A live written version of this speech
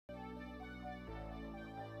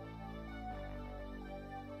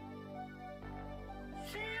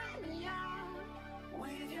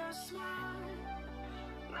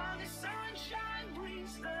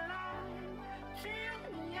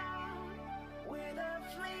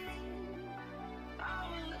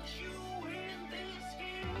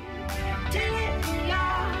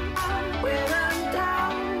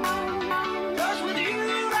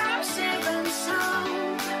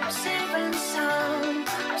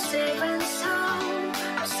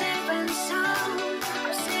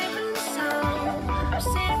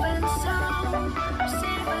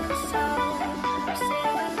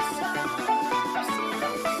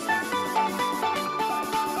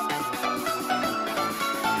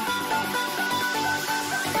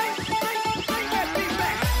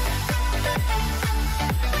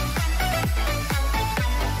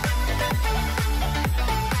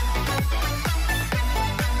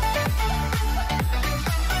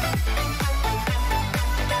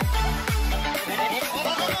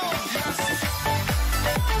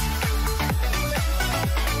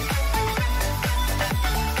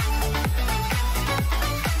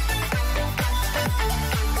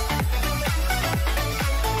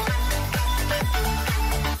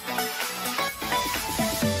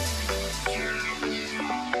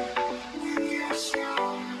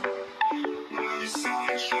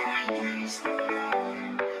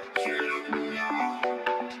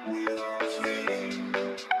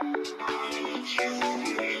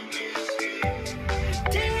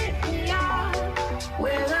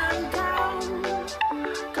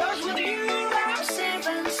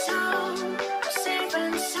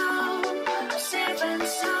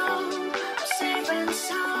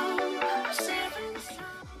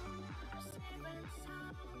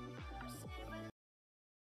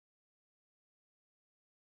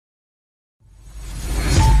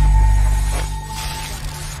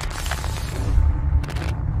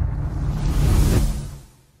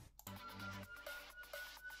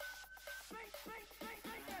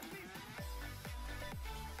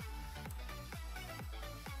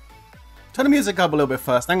Turn the music up a little bit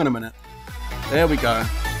first. Hang on a minute. There we go.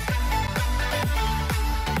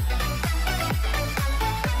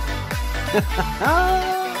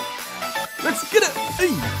 Let's get it.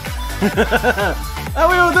 Hey. How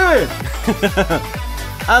we all doing?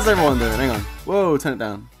 How's everyone doing? Hang on. Whoa, turn it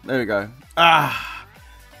down. There we go. Got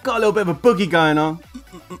a little bit of a boogie going on.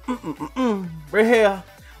 We're here.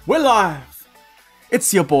 We're live.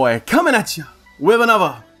 It's your boy coming at you with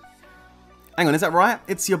another. Hang on, is that right?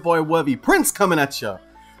 It's your boy Worthy Prince coming at you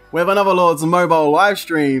with another Lords Mobile live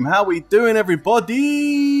stream. How we doing,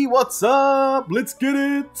 everybody? What's up? Let's get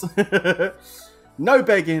it. No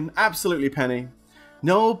begging, absolutely penny.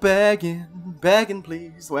 No begging, begging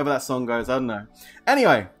please. Whatever that song goes, I don't know.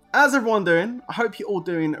 Anyway, how's everyone doing? I hope you're all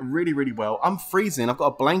doing really, really well. I'm freezing. I've got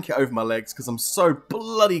a blanket over my legs because I'm so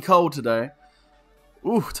bloody cold today.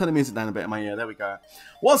 Ooh, turn the music down a bit in my ear. There we go.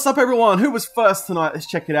 What's up, everyone? Who was first tonight? Let's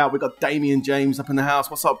check it out. We got Damien James up in the house.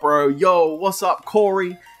 What's up, bro? Yo, what's up,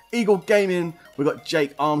 Corey? Eagle Gaming. We got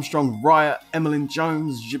Jake Armstrong, Riot, Emmeline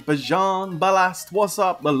Jones, Bajan, Ballast. What's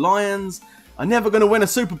up? The Lions are never going to win a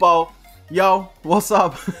Super Bowl. Yo, what's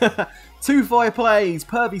up? 2-5 plays.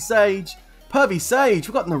 Pervy Sage. Pervy Sage.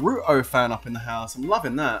 We got Naruto fan up in the house. I'm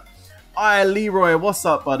loving that. Hi, Leroy. What's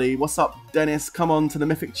up, buddy? What's up, Dennis? Come on to the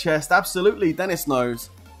Mythic Chest. Absolutely, Dennis knows.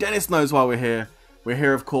 Dennis knows why we're here. We're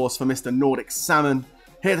here, of course, for Mr. Nordic Salmon.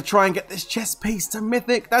 Here to try and get this chest piece to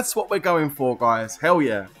Mythic. That's what we're going for, guys. Hell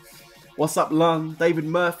yeah. What's up, Lung? David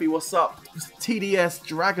Murphy, what's up? TDS,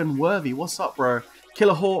 Dragon Worthy, what's up, bro?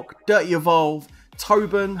 Killer Hawk, Dirty Evolve,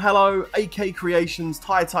 Tobin, hello. AK Creations,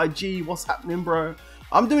 Tai G, what's happening, bro?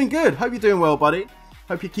 I'm doing good. Hope you're doing well, buddy.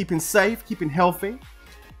 Hope you're keeping safe, keeping healthy.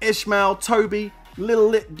 Ishmael, Toby,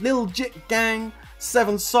 Lil Jit Gang,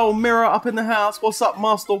 Seven Soul Mirror up in the house. What's up,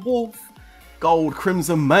 Master Wolf? Gold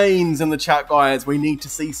Crimson Mains in the chat, guys. We need to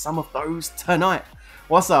see some of those tonight.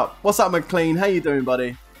 What's up? What's up, McLean? How you doing,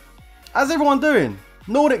 buddy? How's everyone doing?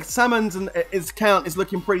 Nordic Salmon's and his count is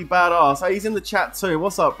looking pretty badass. Hey, he's in the chat too.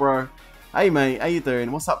 What's up, bro? Hey, mate. How you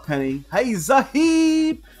doing? What's up, Penny? Hey,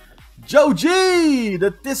 Zahid! Joe G! The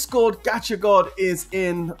Discord Gacha God is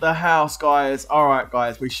in the house, guys. Alright,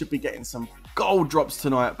 guys. We should be getting some gold drops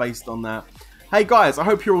tonight based on that. Hey, guys. I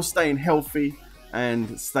hope you're all staying healthy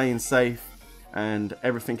and staying safe and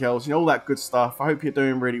everything else. You know, all that good stuff. I hope you're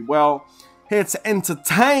doing really well. Here to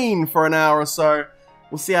entertain for an hour or so.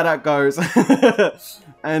 We'll see how that goes.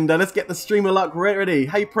 And let's get the stream of luck ready.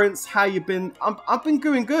 Hey, Prince. How you been? I've been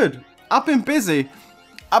doing good. I've been busy.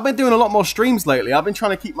 I've been doing a lot more streams lately. I've been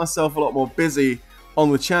trying to keep myself a lot more busy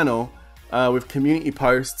on the channel with community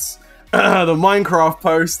posts. The Minecraft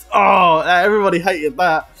post. Oh, everybody hated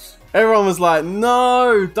that. Everyone was like,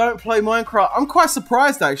 no, don't play Minecraft. I'm quite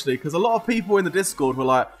surprised, actually, because a lot of people in the Discord were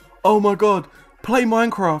like, oh my god, play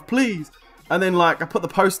Minecraft, please. And then like I put the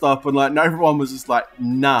post up and like everyone was just like,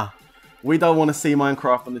 nah, we don't want to see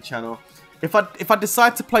Minecraft on the channel. If I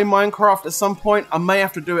decide to play Minecraft at some point, I may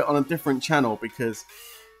have to do it on a different channel because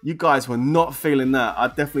you guys were not feeling that. I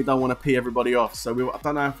definitely don't want to pee everybody off. So I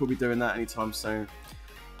don't know if we'll be doing that anytime soon.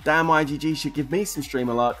 Damn, IGG should give me some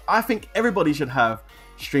streamer luck. I think everybody should have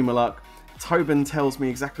streamer luck. Tobin tells me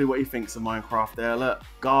exactly what he thinks of Minecraft there. Look,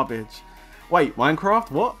 garbage. Wait, Minecraft?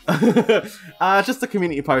 What? Just a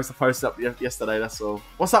community post I posted up yesterday, that's all.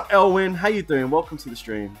 What's up, Elwin? How you doing? Welcome to the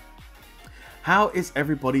stream. How is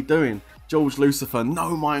everybody doing? George Lucifer,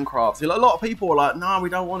 no Minecraft. A lot of people are like, no, we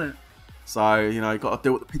don't want it. So, you know, you got to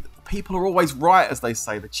deal with the people are always right, as they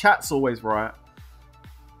say. The chat's always right.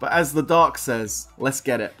 But as the Dark says, let's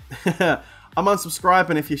get it. I'm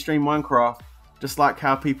unsubscribing if you stream Minecraft. Just like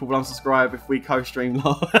how people will unsubscribe if we co-stream.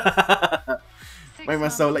 Make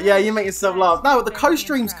myself laugh. Yeah, you make yourself laugh. No, the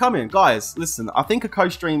co-stream's coming. Guys, listen, I think a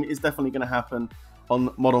co-stream is definitely going to happen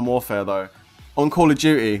on Modern Warfare, though. On Call of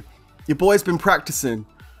Duty. Your boy's been practicing.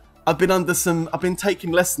 I've been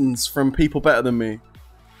taking lessons from people better than me.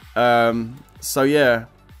 So yeah,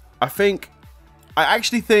 I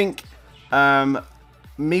actually think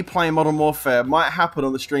me playing Modern Warfare might happen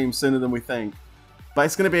on the stream sooner than we think. But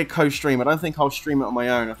it's going to be a co-stream. I don't think I'll stream it on my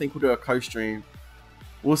own. I think we'll do a co-stream.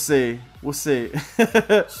 We'll see. We'll see.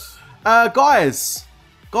 Guys,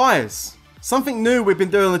 something new we've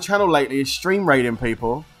been doing on the channel lately is stream raiding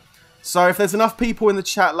people. So if there's enough people in the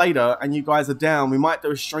chat later and you guys are down, we might do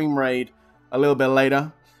a stream raid a little bit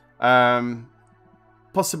later.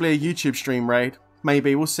 Possibly a YouTube stream raid.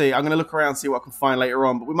 Maybe. We'll see. I'm going to look around and see what I can find later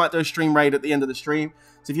on. But we might do a stream raid at the end of the stream.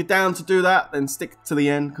 So if you're down to do that, then stick to the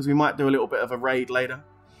end because we might do a little bit of a raid later.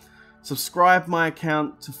 Subscribe my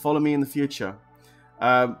account to follow me in the future.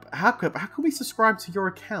 How can we subscribe to your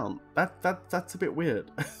account? That's a bit weird.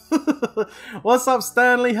 What's up,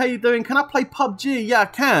 Stanley? How you doing? Can I play PUBG? Yeah, I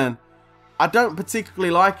can. I don't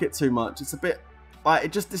particularly like it too much. It's a bit like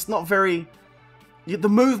it's not very. The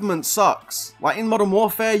movement sucks. Like in Modern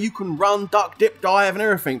Warfare, you can run, duck, dip, dive, and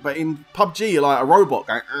everything. But in PUBG, you're like a robot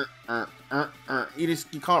going. You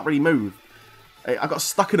can't really move. I got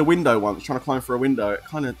stuck in a window once trying to climb through a window. It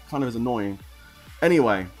kind of is annoying.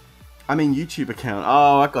 Anyway. I mean YouTube account.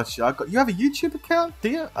 Oh, I got you. You have a YouTube account? Do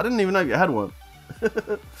you? I didn't even know you had one.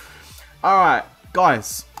 Alright,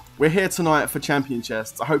 guys. We're here tonight for Champion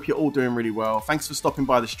Chests. I hope you're all doing really well. Thanks for stopping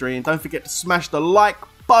by the stream. Don't forget to smash the like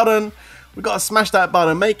button. We've got to smash that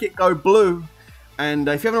button. Make it go blue. And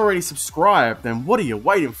if you haven't already subscribed, then what are you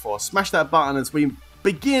waiting for? Smash that button as we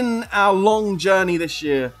begin our long journey this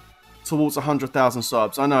year towards 100,000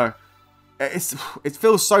 subs. I know. It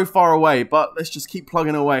feels so far away, but let's just keep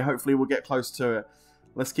plugging away. Hopefully we'll get close to it.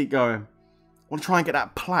 Let's keep going. I want to try and get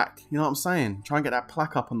that plaque. You know what I'm saying? Try and get that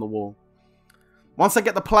plaque up on the wall. Once I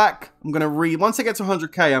get the plaque, once I get to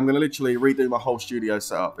 100k, I'm going to literally redo my whole studio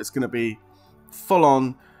setup. It's going to be full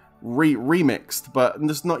on remixed, but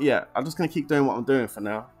just not yet. I'm just going to keep doing what I'm doing for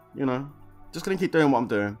now. You know, just going to keep doing what I'm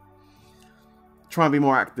doing. Try and be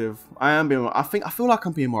more active. I feel like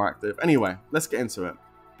I'm being more active. Anyway, let's get into it.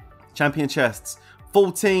 Champion chests,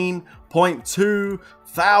 14.2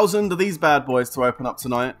 thousand of these bad boys to open up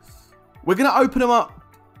tonight. We're going to open them up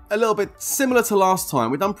a little bit similar to last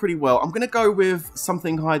time. We've done pretty well. I'm going to go with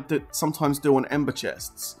something I sometimes do on Ember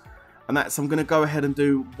chests. And that's, I'm going to go ahead and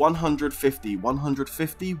do 150,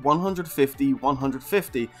 150, 150,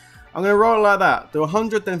 150. I'm going to roll it like that. Do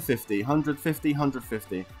 100, then 50, 150,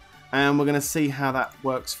 150. And we're going to see how that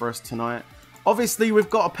works for us tonight. Obviously, we've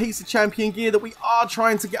got a piece of champion gear that we are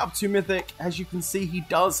trying to get up to mythic. As you can see, he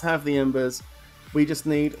does have the embers. We just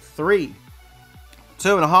need 3.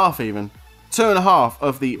 2.5 even. 2.5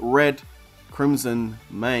 of the red crimson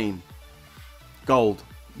main. Gold.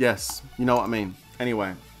 Yes, you know what I mean.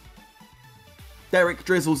 Anyway. Derek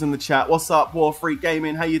Drizzle's in the chat. What's up, War Freak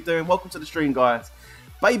Gaming? How you doing? Welcome to the stream, guys.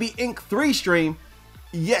 Baby Inc. 3 stream.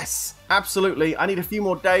 Yes, absolutely. I need a few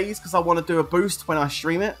more days because I want to do a boost when I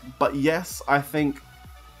stream it. But yes, I think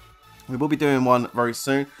we will be doing one very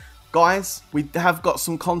soon. Guys, we have got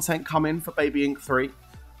some content coming for Baby Inc. 3.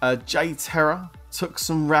 J Terror took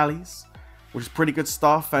some rallies, which is pretty good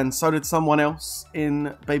stuff. And so did someone else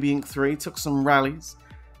in Baby Inc. 3. Took some rallies.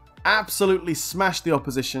 Absolutely smashed the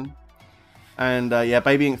opposition. And yeah,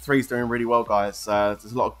 Baby Inc. 3 is doing really well, guys.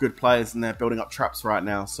 There's a lot of good players in there building up traps right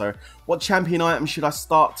now. So what champion item should I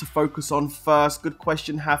start to focus on first? Good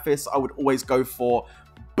question, Hafiz. I would always go for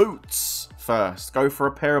boots first. Go for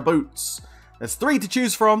a pair of boots. There's 3 to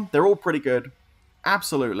choose from. They're all pretty good.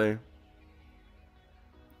 Absolutely.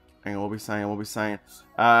 Hang on, what are we saying? What are we saying?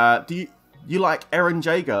 You like Eren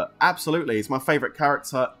Jaeger? Absolutely. He's my favorite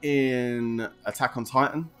character in Attack on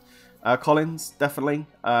Titan. Collins, definitely.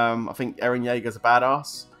 I think Eren Jaeger's a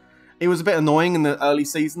badass. He was a bit annoying in the early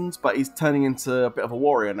seasons, but he's turning into a bit of a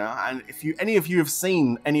warrior now. And if any of you have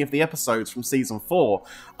seen any of the episodes from season 4,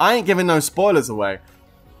 I ain't giving no spoilers away.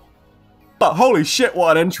 But holy shit,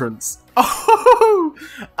 what an entrance! Oh,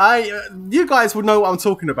 you guys would know what I'm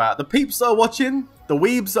talking about. The peeps that are watching, the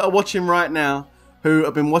weebs that are watching right now, who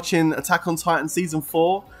have been watching Attack on Titan season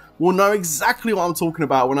 4, will know exactly what I'm talking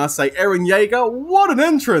about when I say Eren Jaeger. What an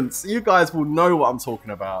entrance! You guys will know what I'm talking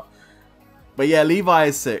about. But yeah, Levi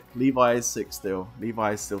is sick. Levi is sick still.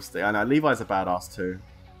 Levi is still sick. I know, Levi's a badass too.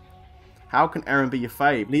 How can Eren be your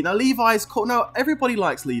fave? Now, Levi's cool. No, everybody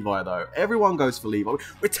likes Levi though. Everyone goes for Levi.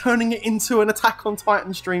 We're turning it into an Attack on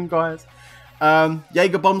Titan stream, guys.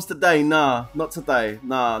 Jaeger bombs today? Nah, not today.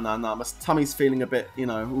 Nah. My tummy's feeling a bit, you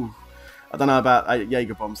know, ooh. I don't know about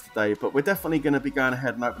Jaeger bombs today, but we're definitely going to be going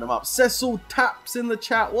ahead and opening them up. Cecil Taps in the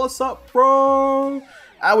chat. What's up, bro?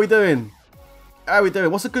 How we doing? How we doing?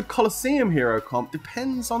 What's a good Colosseum hero comp?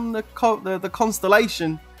 Depends on the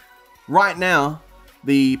constellation. Right now,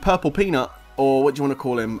 the Purple Peanut, or what do you want to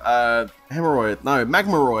call him? Hemorrhoid. No,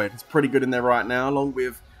 Magmaroid is pretty good in there right now, along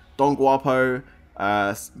with Don Guapo,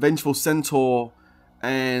 Vengeful Centaur,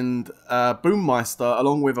 and Boommeister,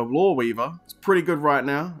 along with a Lore Weaver. It's pretty good right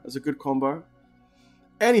now. It's a good combo.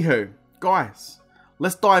 Anywho, guys,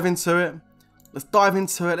 let's dive into it. Let's dive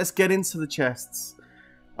into it. Let's get into the chests.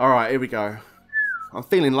 All right, here we go. I'm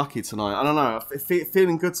feeling lucky tonight. I don't know. I'm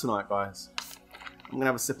feeling good tonight, guys. I'm going to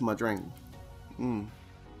have a sip of my drink. Yeah,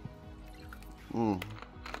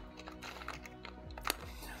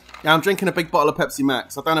 I'm drinking a big bottle of Pepsi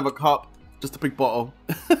Max. I don't have a cup, just a big bottle.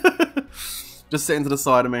 Just sitting to the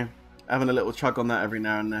side of me, having a little chug on that every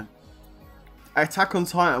now and then. Attack on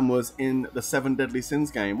Titan was in the 7 Deadly Sins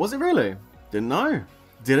game. Was it really? Didn't know.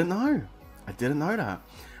 Didn't know. I didn't know that.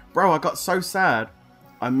 Bro, I got so sad.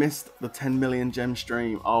 I missed the 10 million gem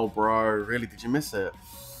stream. Oh, bro, really? Did you miss it?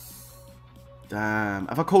 Damn.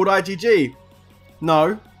 Have I called IGG?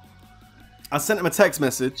 No. I sent him a text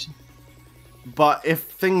message. But if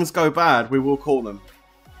things go bad, we will call them.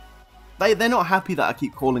 They're not happy that I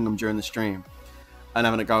keep calling them during the stream and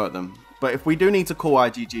having a go at them. But if we do need to call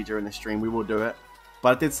IGG during the stream, we will do it.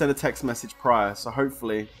 But I did send a text message prior, so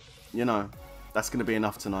hopefully, you know, that's going to be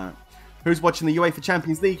enough tonight. Who's watching the UEFA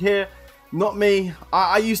Champions League here? Not me.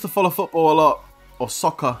 I used to follow football a lot. Or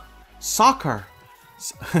soccer. Soccer.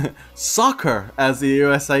 Soccer, as the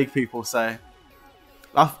USA people say.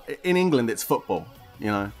 In England, it's football, you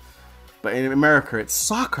know. But in America, it's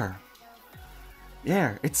soccer.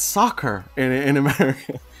 Yeah, it's soccer in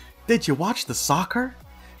America. Did you watch the soccer?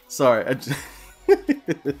 Sorry.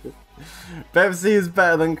 Pepsi is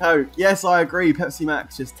better than Coke. Yes, I agree. Pepsi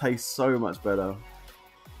Max just tastes so much better.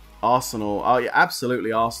 Arsenal. Oh, yeah,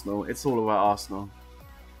 absolutely Arsenal. It's all about Arsenal.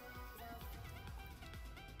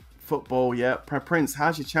 Football, yeah. Prince,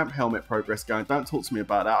 how's your champ helmet progress going? Don't talk to me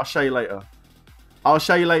about that. I'll show you later. I'll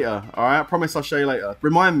show you later. Alright? I promise I'll show you later.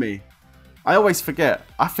 Remind me. I always forget.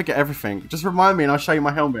 I forget everything. Just remind me and I'll show you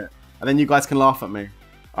my helmet. And then you guys can laugh at me.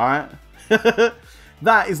 Alright?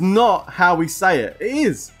 That is not how we say it. It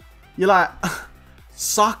is. You're like,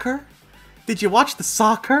 soccer? Did you watch the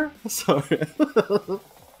soccer? Sorry.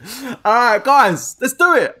 Alright, guys. Let's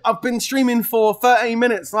do it. I've been streaming for 13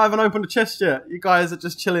 minutes and I haven't opened a chest yet. You guys are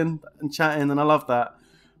just chilling and chatting and I love that.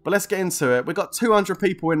 But let's get into it. We've got 200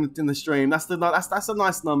 people in the stream. That's a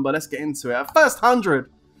nice number. Let's get into it. Our first 100.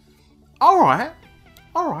 Alright.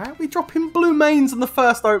 Alright. We dropping blue mains in the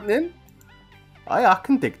first opening. Oh, yeah, I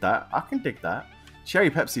can dig that. I can dig that. Cherry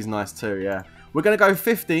Pepsi's nice too, yeah. We're going to go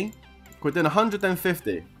 50. We're doing 100 then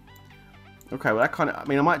 50. Okay, well that kind of... I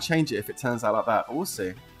mean, I might change it if it turns out like that. But we'll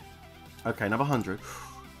see. Okay, another 100.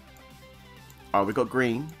 Oh, we got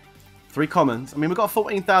green. 3 commons. I mean, we've got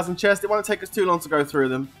 14,000 chests. It won't take us too long to go through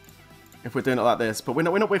them if we're doing it like this. But we're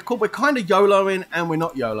kind of YOLOing and we're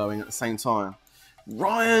not YOLOing at the same time.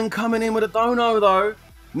 Ryan coming in with a dono though.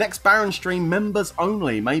 Next Baron stream, members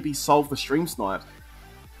only. Maybe solve the stream snipes.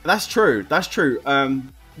 That's true. That's true.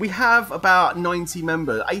 We have about 90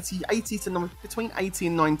 members, between 80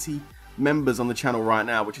 and 90 members on the channel right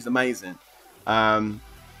now, which is amazing. I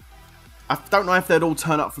don't know if they'd all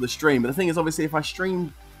turn up for the stream, but the thing is, obviously, if I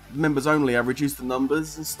stream members only, I reduce the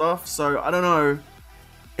numbers and stuff. So I don't know.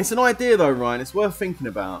 It's an idea though, Ryan. It's worth thinking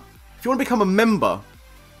about. If you want to become a member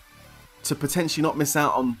to potentially not miss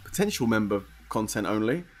out on potential member content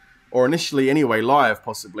only, or initially anyway, live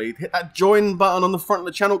possibly, hit that join button on the front of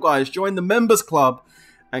the channel, guys. Join the members club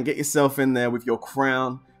and get yourself in there with your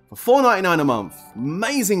crown for $4.99 a month.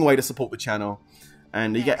 Amazing way to support the channel.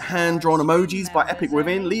 And you get hand-drawn emojis by Epic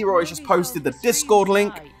Within. Leroy's just posted the Discord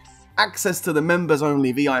link. Access to the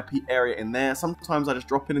members-only VIP area in there. Sometimes I just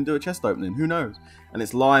drop in and do a chest opening. Who knows? And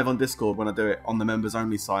it's live on Discord when I do it on the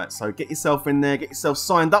members-only site. So get yourself in there. Get yourself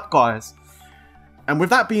signed up, guys. And with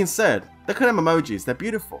that being said, look at them emojis. They're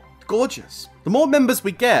beautiful. Gorgeous. The more members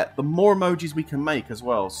we get, the more emojis we can make as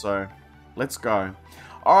well. So let's go.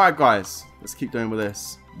 Alright, guys. Let's keep doing with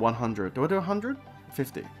this. 100. Do I do 100?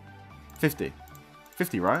 50. 50.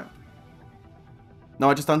 50, right? No,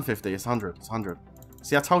 I just done 50. It's 100. It's 100.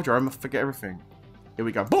 See, I told you, I'm gonna forget everything. Here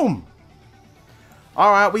we go. Boom!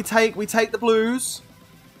 Alright, we take the blues.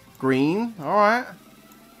 Green. Alright.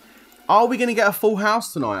 Are we gonna get a full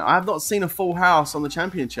house tonight? I have not seen a full house on the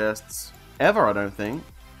champion chests. Ever, I don't think.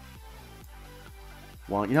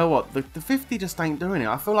 Well, you know what? The 50 just ain't doing it.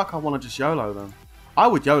 I feel like I want to just YOLO them. I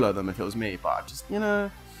would YOLO them if it was me, but I just, you know...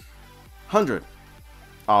 100.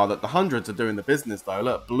 Oh, the hundreds are doing the business, though.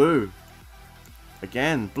 Look, blue.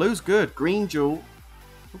 Again, blue's good. Green jewel.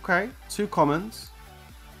 Okay, 2 commons.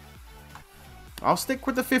 I'll stick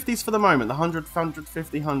with the 50s for the moment. The 100,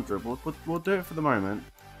 150, 100. We'll do it for the moment.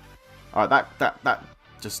 Alright, that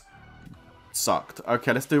just sucked.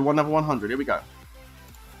 Okay, let's do another 100. Here we go.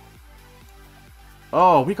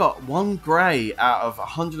 Oh, we got 1 grey out of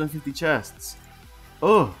 150 chests.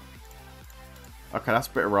 Oh. Okay, that's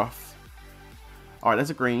a bit rough. Alright,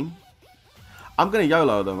 there's a green. I'm going to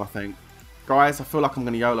YOLO them, I think. Guys, I feel like I'm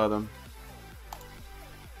going to YOLO them.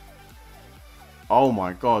 Oh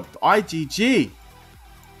my god. IGG.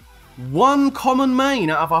 1 common main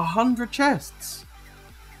out of 100 chests.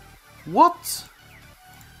 What?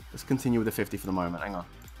 Let's continue with the 50 for the moment. Hang on.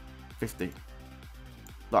 50.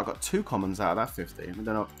 Look, I got 2 commons out of that 50. And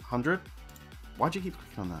then 100. Why'd you keep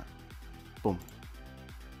clicking on that? Boom.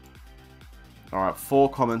 Alright,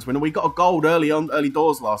 4 commons. We got a gold early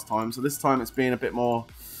doors last time. So this time it's being a bit more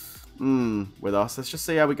with us. Let's just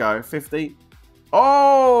see how we go. 50.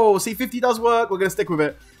 Oh, see, 50 does work. We're going to stick with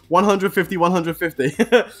it. 150, 150.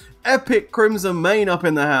 Epic Crimson Main up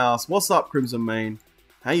in the house. What's up, Crimson Main?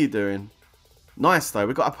 How you doing? Nice, though.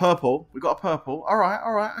 We got a purple. We got a purple. All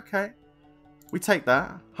right, okay. We take that.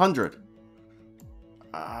 100.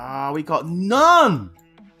 We got none.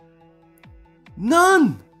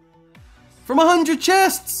 None. From 100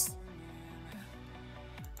 chests.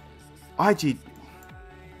 IG.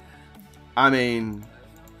 I mean...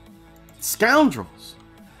 Scoundrels.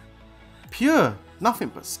 Pure. Nothing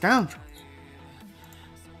but scoundrels.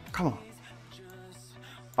 Come on.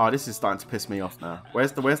 Oh, this is starting to piss me off now.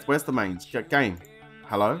 Where's the mains? Game.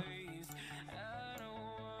 Hello?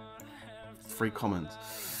 3 commons.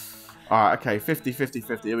 Alright, okay. 50, 50,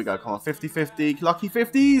 50. Here we go. Come on. 50, 50. Lucky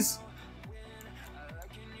 50s.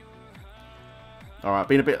 Alright,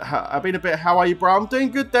 been a bit, how are you, bro? I'm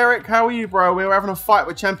doing good, Derek. How are you, bro? We're having a fight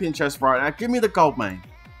with champion chest right now. Give me the gold main.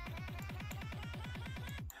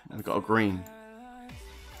 We've got a green.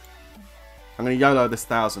 I'm going to YOLO this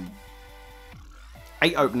 1,000.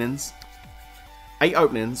 8 openings. 8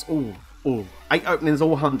 openings. Ooh. 8 openings, all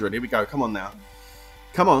 100. Here we go. Come on now.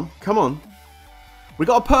 Come on. We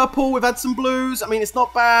got a purple. We've had some blues. I mean, it's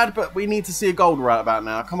not bad, but we need to see a gold right about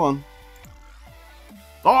now. Come on.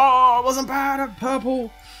 Oh, it wasn't bad.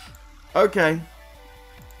 Purple. Okay.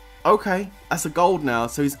 That's a gold now.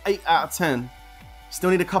 So he's 8 out of 10.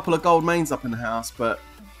 Still need a couple of gold mains up in the house, but...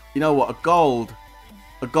 You know what? A gold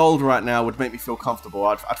right now would make me feel comfortable.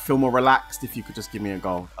 I'd feel more relaxed if you could just give me a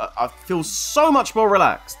gold. I'd feel so much more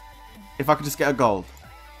relaxed if I could just get a gold.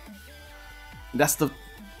 That's the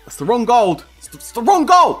wrong gold. It's the wrong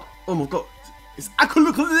gold. Oh my god. It's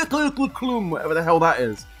whatever the hell that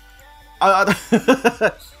is. I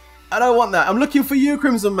don't want that. I'm looking for you,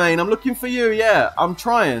 Crimson Main. I'm looking for you. Yeah, I'm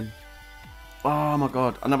trying. Oh my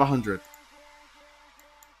god. Another 100.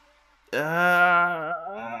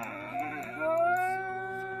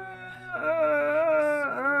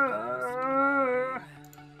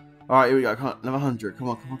 Alright, here we go. Come on, another 100. Come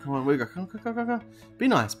on. Here we go. Come on. Be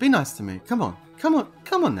nice to me. Come on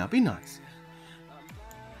now. Be nice.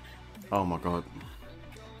 Oh my god.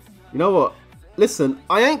 You know what? Listen,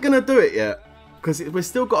 I ain't gonna do it yet because we've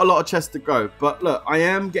still got a lot of chests to go. But look, I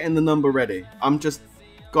am getting the number ready. I'm just,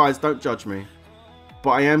 guys, don't judge me. But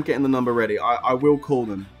I am getting the number ready. I will call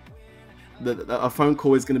them. A phone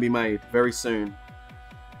call is going to be made very soon.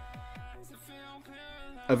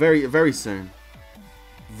 Very soon.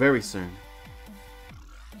 Very soon.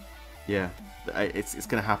 Yeah, it's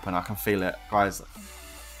going to happen. I can feel it, guys.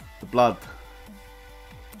 The blood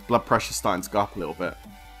pressure's starting to go up a little bit.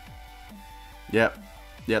 Yep.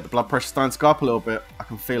 Yeah, the blood pressure's starting to go up a little bit. I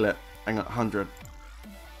can feel it. Hang on, 100.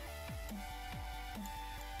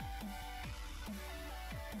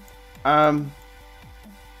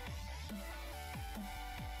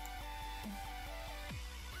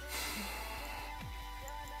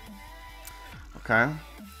 Okay.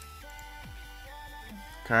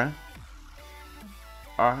 Okay.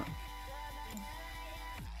 Alright.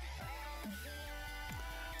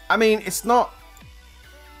 I mean, it's not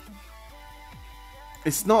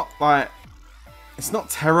like, it's not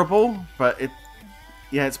terrible, but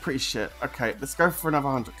yeah, it's pretty shit. Okay, let's go for another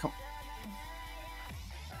 100. Come.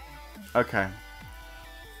 Okay.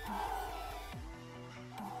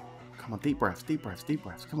 Come on, deep breaths, deep breaths, deep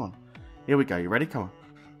breaths. Come on. Here we go. You ready? Come on.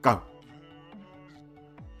 Go.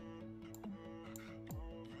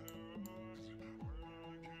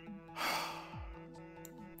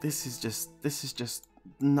 This is just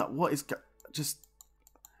not what is just.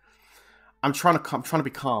 I'm trying to be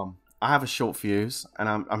calm. I have a short fuse, and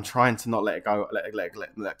I'm trying to not let it go. Let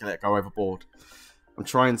it go overboard. I'm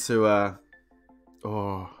trying to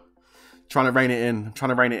trying to rein it in. I'm trying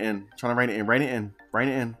to rein it in. Trying to rein it in. Rein it in. Rein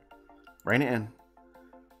it in. Rein it in.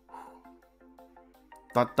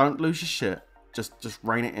 Don't lose your shit. Just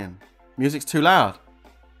rein it in. Music's too loud.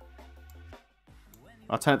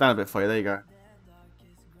 I'll turn it down a bit for you. There you go.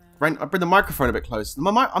 I'll bring the microphone a bit closer.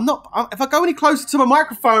 If I go any closer to my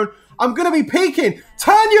microphone, I'm gonna be peaking.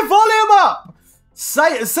 Turn your volume up.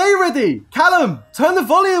 Say ready, Callum. Turn the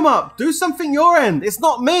volume up. Do something your end. It's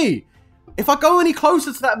not me. If I go any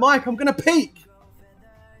closer to that mic, I'm gonna peak.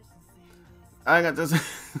 I got this.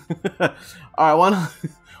 All right,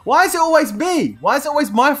 why is it always me? Why is it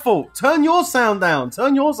always my fault? Turn your sound down.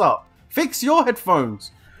 Turn yours up. Fix your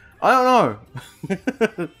headphones. I don't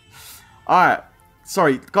know. All right.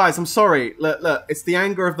 Sorry, guys, I'm sorry. Look, it's the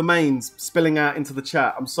anger of the mains spilling out into the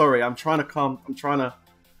chat. I'm sorry. I'm trying to...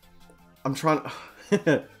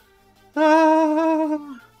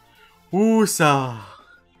 Woosa.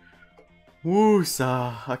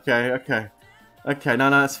 Woosa. Okay,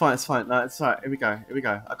 no, it's fine, No, it's alright. Here we go.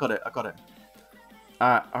 I got it.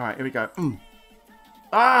 Alright, here we go.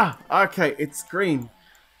 Okay, it's green.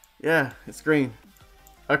 Yeah, it's green.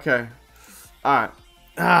 Okay. Alright.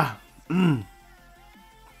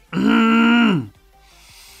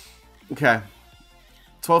 Okay.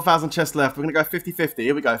 12,000 chests left. We're going to go 50-50.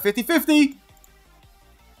 Here we go. 50-50.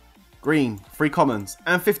 Green. 3 commons.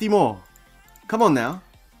 And 50 more. Come on now.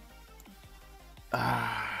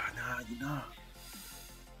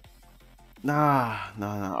 No.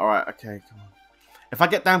 Alright, okay. Come on. If I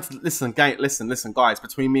get down to... Listen, guys.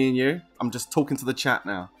 Between me and you, I'm just talking to the chat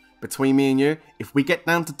now. Between me and you, if we get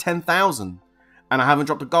down to 10,000 and I haven't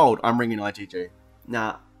dropped a gold, I'm ringing IGG.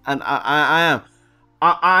 Nah. And I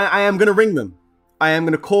am going to ring them. I am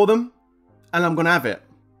going to call them. And I'm going to have it.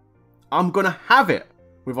 I'm going to have it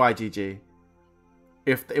with IGG.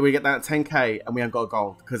 If we get that 10k and we haven't got a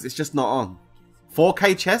gold. Because it's just not on.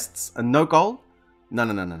 4k chests and no gold?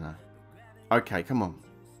 No. Okay, come on.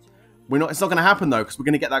 It's not going to happen though. Because we're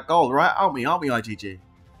going to get that gold, right? Aren't we, IGG?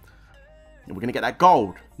 We're going to get that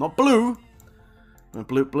gold. Not blue.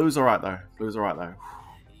 Blue's alright though.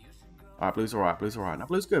 Alright, blue's alright. No,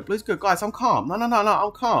 blue's good. Guys, I'm calm. No,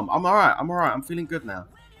 I'm calm. I'm alright. I'm feeling good now.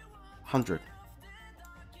 100.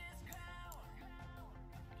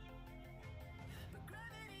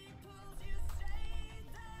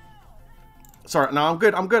 Sorry, no, I'm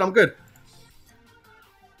good. Okay,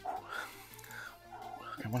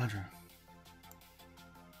 100.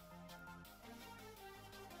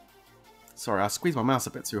 Sorry, I squeezed my mouse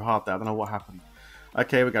a bit too hard there. I don't know what happened.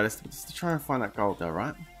 Okay, here we go. Let's try and find that gold there,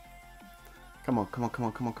 right? Come on.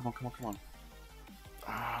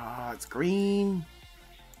 Ah, it's green.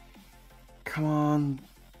 Come on.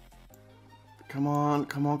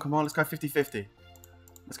 Let's go 50-50.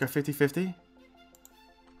 Let's go 50-50.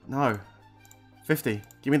 No. 50.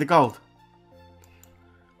 Give me the gold.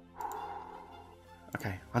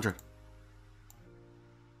 Okay, 100.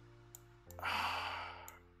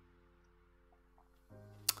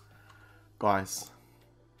 Guys.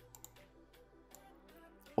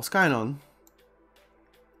 What's going on?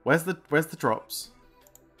 Where's the drops?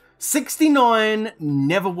 69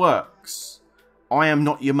 never works. I am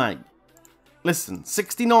not your mate. Listen,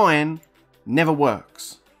 69 never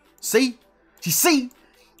works. See? You see?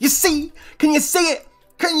 You see? Can you see it?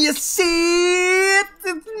 Can you see it?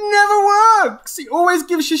 It never works. He always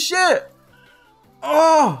gives you shit.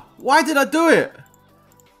 Oh, why did I do it?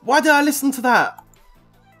 Why did I listen to that?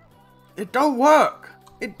 It don't work.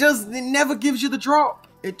 It never gives you the drop.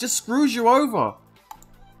 It just screws you over.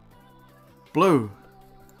 Blue,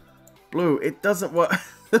 it doesn't work.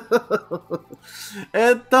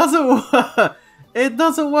 It doesn't work. It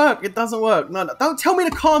doesn't work. No, don't tell me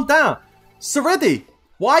to calm down. Seredi,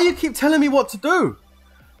 why you keep telling me what to do?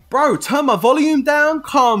 Bro, turn my volume down,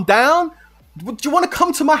 calm down. Do you want to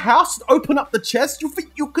come to my house and open up the chest? Do you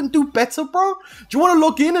think you can do better, bro? Do you want to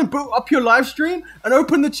log in and boot up your live stream and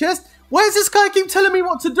open the chest? Why does this guy keep telling me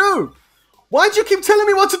what to do? Why do you keep telling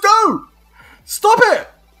me what to do? Stop it!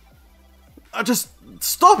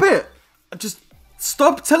 Stop it!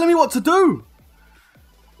 Stop telling me what to do.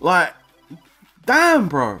 Like, damn,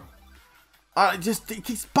 bro. It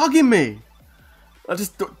keeps bugging me. I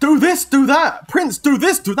just do this, do that. Prince, do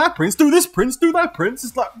this, do that. Prince, do this. Prince, do that. Prince.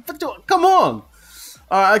 It's like, come on.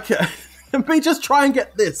 Alright, okay. Let me just try and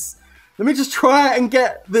get this. Let me just try and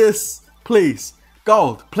get this, please.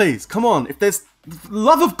 Gold, please. Come on. If there's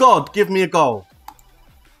love of God, give me a gold.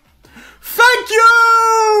 Thank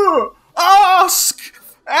you! Ask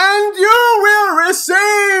and you will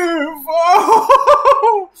receive.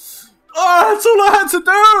 Oh, that's all I had to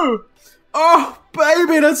do. Oh,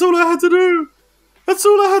 baby, that's all I had to do. That's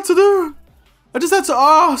all I had to do. I just had to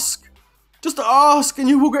ask. Just ask and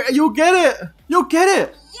you'll get it. You'll get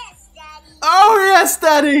it. Yes, Daddy. Oh, yes,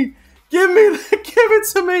 Daddy. Give it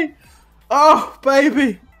to me. Oh,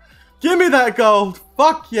 baby. Give me that gold.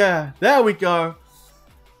 Fuck yeah. There we go.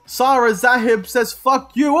 Sarah Zahib says,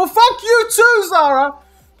 fuck you. Well, fuck you too, Zara.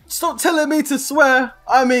 Stop telling me to swear.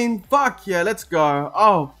 I mean, fuck yeah. Let's go.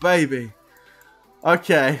 Oh, baby.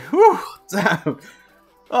 Okay. Whew. Damn.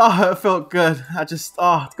 Oh, it felt good.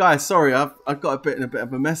 Guys, sorry. I got in a bit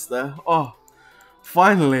of a mess there. Oh,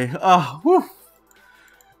 finally. Oh, whew.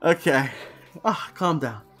 Okay. Calm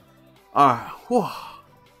down. Alright.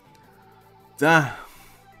 Damn.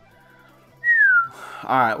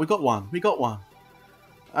 Alright, we got one.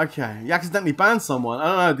 Okay, you accidentally banned someone. I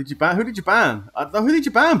don't know, did you ban? Who did you ban? Who did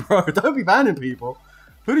you ban, bro? Don't be banning people.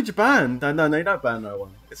 Who did you ban? No, you don't ban no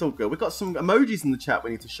one. It's all good. We got some emojis in the chat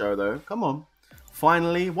we need to show, though. Come on.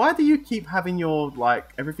 Finally. Why do you keep having your,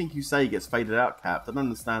 like, everything you say gets faded out capped? I don't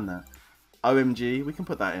understand that. OMG, we can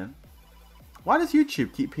put that in. Why does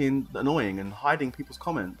YouTube keep being annoying and hiding people's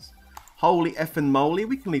comments? Holy effing moly,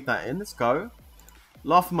 we can leave that in. Let's go.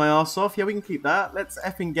 Laughing my ass off. Yeah, we can keep that. Let's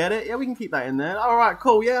effing get it. Yeah, we can keep that in there. Alright,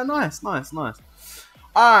 cool. Yeah, nice.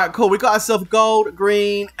 Alright, cool. We got ourselves gold,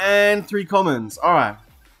 green, and 3 commons. Alright.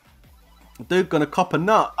 Dude, gonna cop a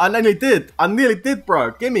nut. I nearly did, bro.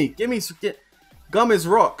 Gimme. Gum is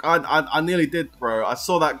rock. I nearly did, bro. I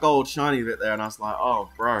saw that gold shiny bit there, and I was like, oh,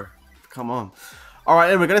 bro. Come on. Alright,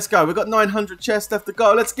 anyway, let's go. We've got 900 chests left to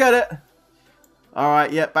go. Let's get it.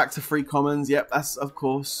 Alright, yep, back to 3 commons. Yep, that's, of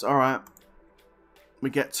course. Alright. We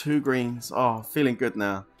get 2 greens. Oh, feeling good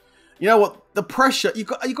now. You know what? The pressure, you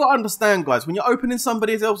got to understand, guys. When you're opening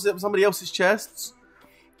somebody else's chests,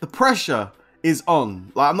 the pressure is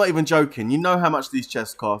on. Like, I'm not even joking. You know how much these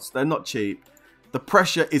chests cost. They're not cheap. The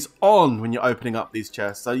pressure is on when you're opening up these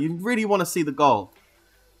chests. So you really want to see the gold.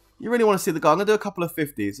 I'm going to do a couple of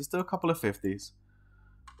 50s. Let's do a couple of 50s.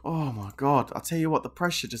 Oh, my God. I'll tell you what. The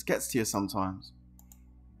pressure just gets to you sometimes.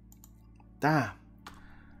 Damn.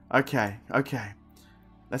 Okay.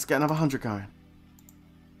 Let's get another 100 going.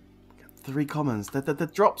 3 commons. The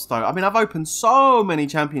drops though. I mean, I've opened so many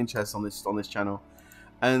champion chests on this channel,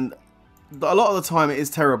 and a lot of the time it is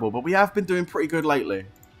terrible. But we have been doing pretty good lately.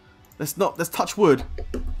 Let's touch wood.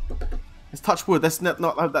 Let's touch wood. Let's not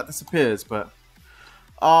hope that disappears. But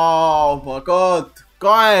oh my God,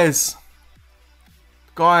 guys,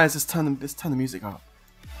 let's turn the music up.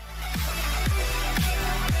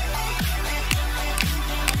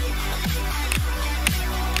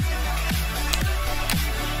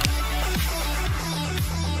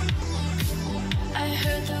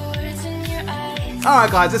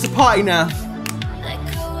 Alright guys, it's a party now.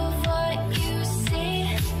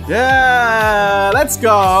 Yeah, let's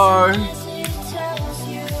go.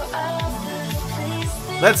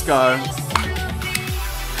 Let's go.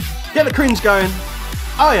 Get the cringe going.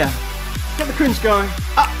 Oh yeah. Get the cringe going.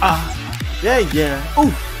 Yeah.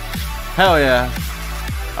 Ooh. Hell yeah.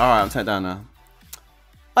 Alright, I'm taking it down now.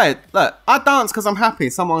 Wait, look, I dance because I'm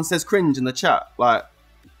happy. Someone says cringe in the chat. Like,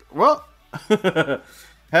 what? Hell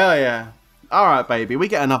yeah. Alright, baby, we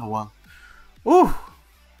get another one. Ooh.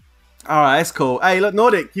 Alright, that's cool. Hey, look,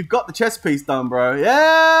 Nordic, you've got the chest piece done, bro.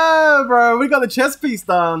 Yeah, bro, we got the chest piece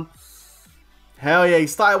done. Hell yeah, you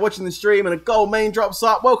started watching the stream and a gold main drops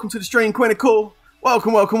up. Welcome to the stream, Quinnical.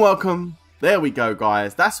 Welcome. There we go,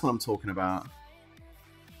 guys. That's what I'm talking about.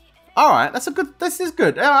 Alright, this is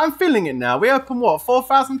good. I'm feeling it now. We opened, what,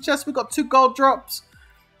 4,000 chests? We got 2 gold drops.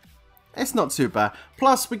 It's not too bad.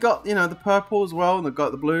 Plus, we got, you know, the purple as well, and we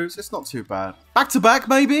got the blues. It's not too bad. Back to back,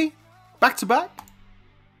 maybe? Back to back?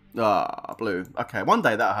 Ah, blue. Okay, one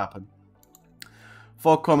day that'll happen.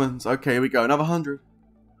 4 commons. Okay, here we go. Another 100.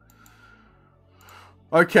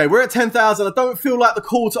 Okay, we're at 10,000. I don't feel like the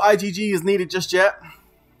call to IGG is needed just yet.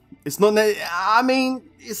 It's not, I mean,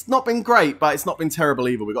 it's not been great, but it's not been terrible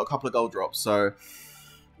either. We got a couple of gold drops, so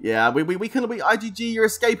yeah, we can be IGG. You're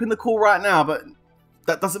escaping the call right now, but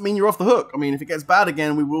that doesn't mean you're off the hook. I mean, if it gets bad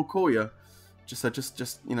again, we will call you.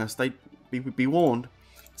 Just you know, be warned.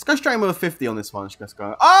 Let's go straight in with a 50 on this one. Let's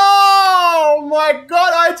go. Oh my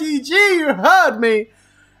God, IGG, you heard me.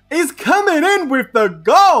 Is coming in with the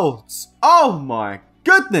golds. Oh my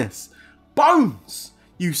goodness. Bones,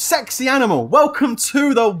 you sexy animal. Welcome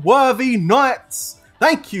to the Worthy Knights.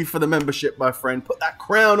 Thank you for the membership, my friend. Put that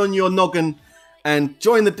crown on your noggin and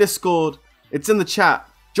join the Discord. It's in the chat.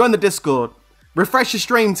 Join the Discord. Refresh your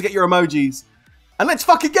stream to get your emojis. And let's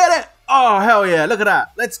fucking get it. Oh, hell yeah. Look at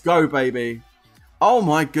that. Let's go, baby. Oh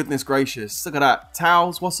my goodness gracious. Look at that.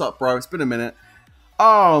 Towels, what's up, bro? It's been a minute.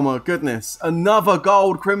 Oh my goodness. Another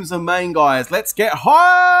gold Crimson main, guys. Let's get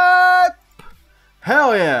hype.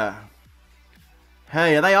 Hell yeah.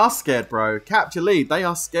 Hey, they are scared, bro. Capture lead. They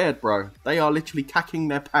are scared, bro. They are literally cacking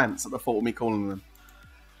their pants at the thought of me calling them.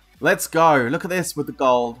 Let's go. Look at this with the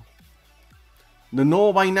gold. The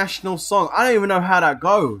Norway national song. I don't even know how that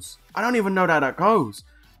goes. I don't even know how that goes.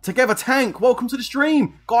 Together Tank, welcome to the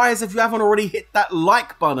stream. Guys, if you haven't already hit that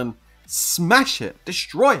like button, smash it.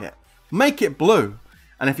 Destroy it. Make it blue.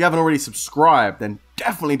 And if you haven't already subscribed, then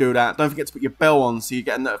definitely do that. Don't forget to put your bell on so you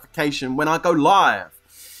get a notification when I go live.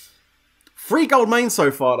 3 gold mains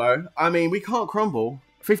so far, though. I mean, we can't crumble.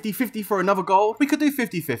 50-50 for another gold. We could do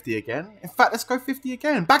 50-50 again. In fact, let's go 50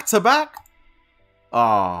 again. Back to back.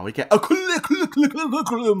 Oh, we get a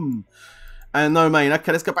and no main.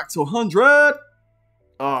 Okay, let's go back to 100.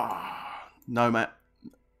 Oh, no main.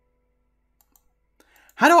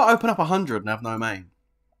 How do I open up 100 and have no main?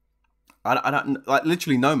 I don't, like,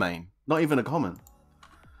 literally no main. Not even a common.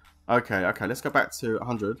 Okay, let's go back to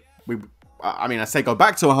 100. I mean, I say go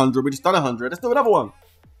back to 100. We just done 100. Let's do another one.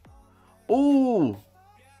 Ooh.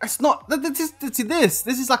 It's not, this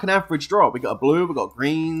is like an average drop. We got a blue, we got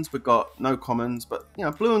greens, we got no commons, but, you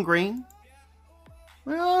know, blue and green.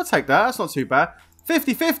 Well, I'll take that. That's not too bad.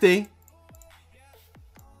 50-50.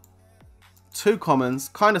 2 commons.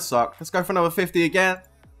 Kind of suck. Let's go for another 50 again.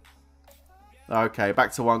 Okay,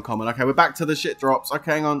 back to 1 common. Okay, we're back to the shit drops.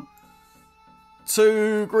 Okay, hang on.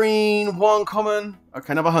 2 green, 1 common.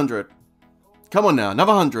 Okay, another 100. Come on now,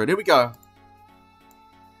 another 100. Here we go.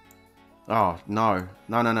 Oh, no.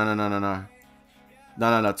 No.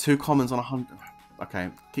 2 commons on 100. Okay,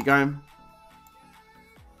 keep going.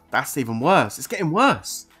 That's even worse. It's getting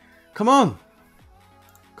worse. Come on.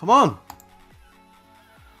 Come on.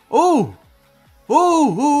 Ooh.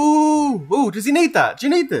 Ooh. Does he need that? Do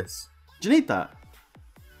you need this? Do you need that?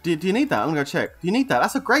 Do you need that? I'm going to go check. Do you need that?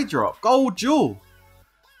 That's a great drop. Gold jewel.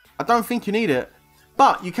 I don't think you need it.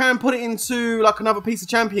 But you can put it into like another piece of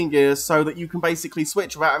champion gear so that you can basically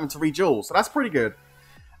switch without having to re-jewel. So that's pretty good.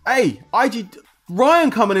 Hey,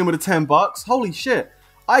 Ryan coming in with a 10 bucks. Holy shit.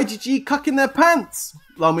 IGG cucking their pants.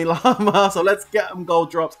 Lummy Llama. So let's get them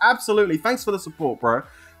gold drops. Absolutely. Thanks for the support, bro.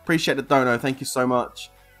 Appreciate the dono. Thank you so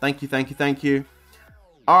much. Thank you.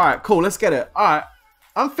 All right, cool. Let's get it. All right.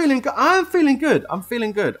 I'm feeling good. I'm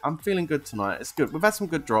feeling good tonight. It's good. We've had some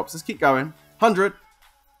good drops. Let's keep going. 100.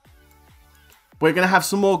 We're going to have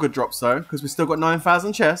some more good drops, though, because we've still got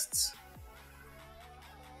 9,000 chests.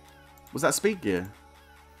 Was that speed gear?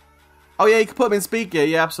 Oh, yeah, you can put them in speed gear.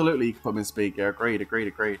 Yeah, absolutely. You can put them in speed gear. Agreed.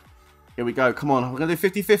 Here we go. Come on. We're going to do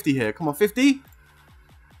 50-50 here. Come on, 50.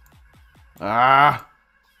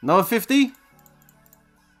 Another 50.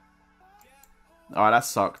 All right, that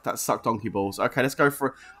sucked. That sucked donkey balls. Okay, let's go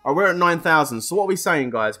for... Oh, we're at 9,000. So what are we saying,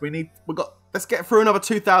 guys? Let's get through another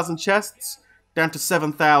 2,000 chests down to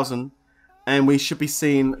 7,000. And we should be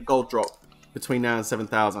seeing gold drop between now and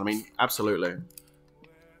 7,000. I mean, absolutely.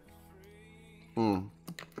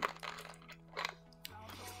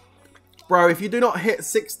 Bro, if you do not hit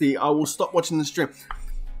 60, I will stop watching the stream.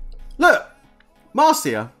 Look,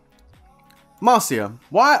 Marcia,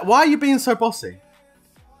 why are you being so bossy?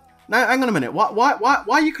 Now, hang on a minute. Why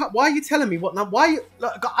are you telling me what?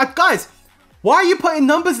 Guys, why are you putting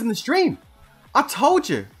numbers in the stream? I told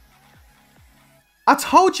you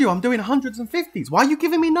I'm doing 100s and 50s. Why are you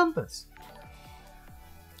giving me numbers?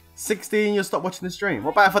 16, you'll stop watching the stream.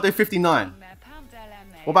 What about if I do 59?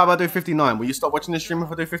 What about if I do 59? Will you stop watching the stream if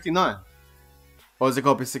I do 59? Or is it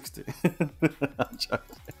got to be 60? I'm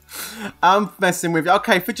joking. I'm messing with you.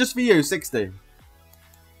 Okay, just for you, 60.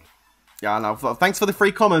 Yeah, I know. Thanks for the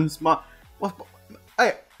free comments.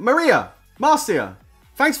 Hey, Maria, Marcia,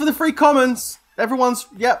 thanks for the free comments. Everyone's,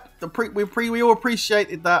 yep, we all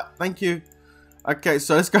appreciated that. Thank you. Okay,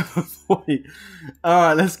 so let's go for 40. All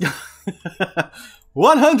right, let's go.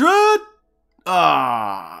 100.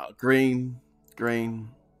 Ah, green.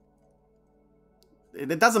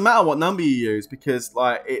 It doesn't matter what number you use because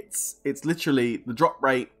like it's literally the drop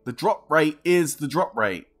rate. The drop rate is the drop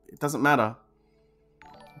rate. It doesn't matter.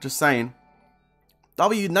 Just saying.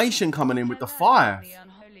 W Nation coming in with the 5.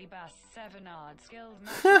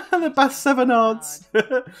 The Bass 7ards.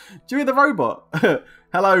 Do you hear the robot?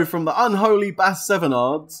 Hello from the Unholy Bass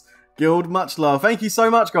 7ards Guild. Much love. Thank you so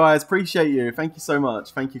much, guys. Appreciate you. Thank you so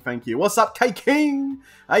much. Thank you. What's up, K King?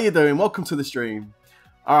 How you doing? Welcome to the stream.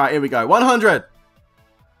 All right, here we go. 100.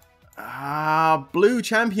 Blue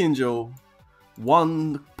champion jewel.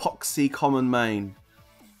 1 poxy common main.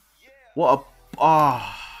 What a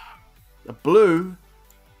blue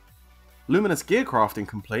luminous gear crafting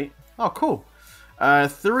complete. Oh, cool.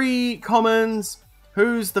 3 commons.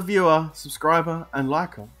 Who's the viewer, subscriber, and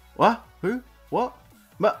liker? What? Who? What?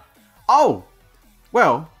 Oh,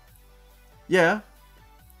 well, yeah.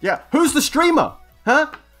 Who's the streamer?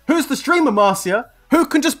 Huh? Who's the streamer, Marcia? Who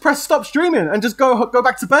can just press stop streaming and just go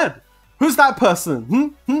back to bed? Who's that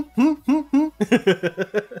person?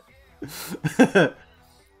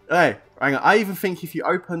 Hey, hang on. I even think if you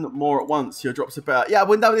open more at once, your drops are better. Yeah,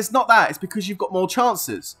 well, no, it's not that. It's because you've got more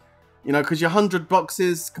chances. You know, because your 100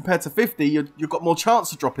 boxes compared to 50, you've got more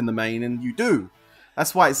chance of dropping the main, and you do.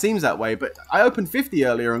 That's why it seems that way. But I opened 50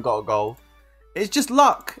 earlier and got a gold. It's just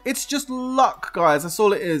luck. It's just luck, guys. That's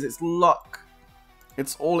all it is. It's luck.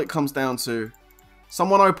 It's all it comes down to.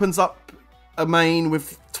 Someone opens up a main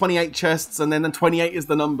with 28 chests, and then 28 is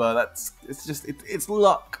the number. It's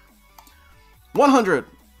luck. 100.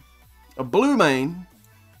 A blue main.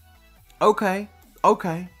 Okay.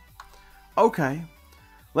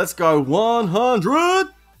 Let's go 100.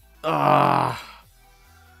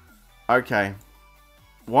 Okay.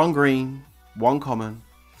 1 green, 1 common.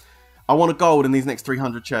 I want a gold in these next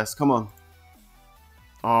 300 chests. Come on.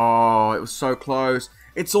 Oh, it was so close.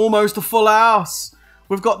 It's almost a full house.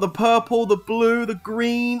 We've got the purple, the blue, the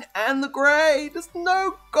green, and the grey. There's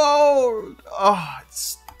no gold. Oh,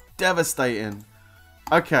 it's devastating.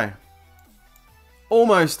 Okay.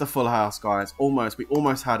 Almost a full house, guys. Almost. We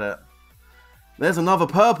almost had it. There's another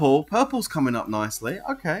purple. Purple's coming up nicely.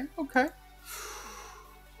 Okay.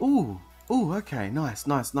 Ooh, okay. Nice.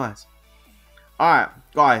 Alright,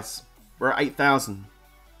 guys. We're at 8,000.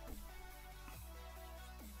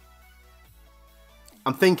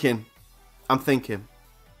 I'm thinking.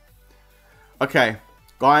 Okay,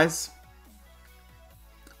 guys.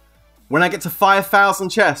 When I get to 5,000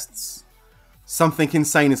 chests, something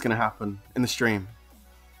insane is going to happen in the stream.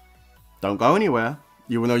 Don't go anywhere.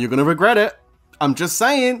 You know you're going to regret it. I'm just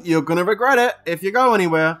saying, you're going to regret it if you go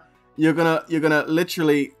anywhere. You're gonna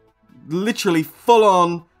literally full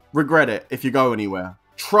on regret it if you go anywhere.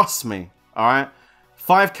 Trust me, all right?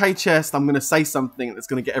 5K chest, I'm gonna say something that's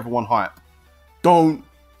gonna get everyone hype. Don't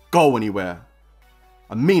go anywhere.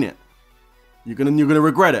 I mean it. You're gonna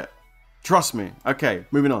regret it. Trust me. Okay,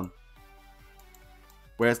 moving on.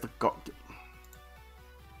 Where's the god?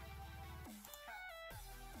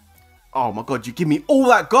 Oh my god, you give me all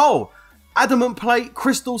that gold. Adamant plate,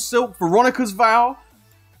 crystal silk, Veronica's vow,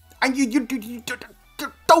 and you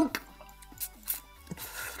don't.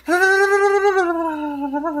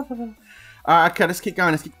 Okay, let's keep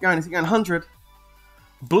going. 100,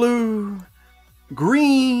 blue,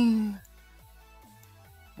 green,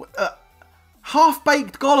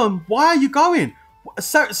 half-baked golem. Why are you going?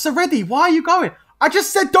 Seredi, why are you going? I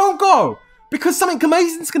just said don't go because something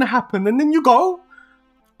amazing is gonna happen, and then you go.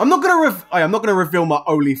 I'm not gonna reveal my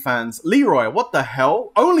OnlyFans. Leroy, what the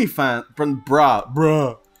hell? OnlyFans,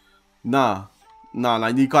 bruh. Nah,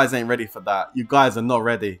 you guys ain't ready for that. You guys are not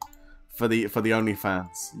ready for the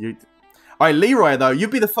OnlyFans. Alright, Leroy though, you'd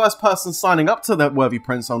be the first person signing up to the Worthy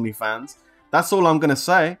Prince OnlyFans. That's all I'm gonna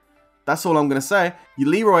say. You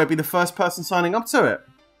Leroy would be the first person signing up to it.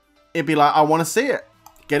 It'd be like, I wanna see it.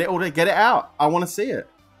 Get it out. I wanna see it.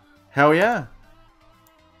 Hell yeah.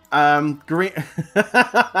 Green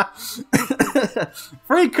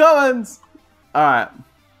 3 commons. Alright.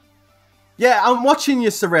 Yeah, I'm watching you,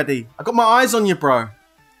 Seredi. I got my eyes on you, bro.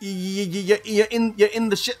 You're in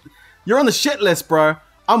the shit. You're on the shit list, bro.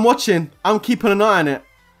 I'm watching. I'm keeping an eye on it.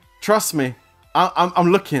 Trust me. I'm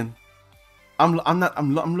looking. I'm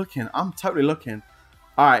looking. I'm totally looking.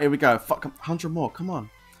 Alright, here we go. Fuck, 100 more. Come on.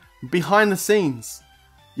 Behind the scenes.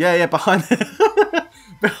 Yeah, behind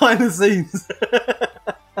the scenes.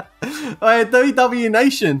 Alright, WW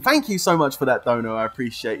Nation, thank you so much for that dono. I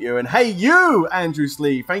appreciate you. And hey, you, Andrew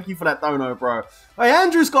Slee, thank you for that dono, bro. Hey,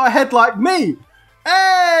 Andrew's got a head like me.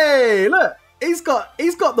 Hey, look, he's got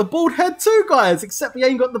the bald head too, guys. Except he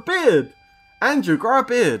ain't got the beard. Andrew, grow a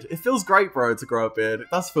beard. It feels great, bro, to grow a beard.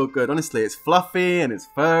 It does feel good. Honestly, it's fluffy and it's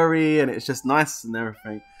furry and it's just nice and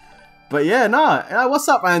everything. But yeah, nah. What's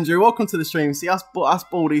up, Andrew? Welcome to the stream. See, us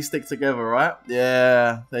baldies stick together, right?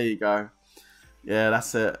 Yeah, there you go. Yeah,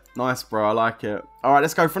 that's it. Nice, bro. I like it. All right,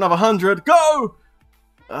 let's go for another 100. Go!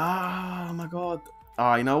 Oh my god.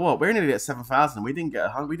 Oh, you know what? We're nearly at 7,000. We didn't get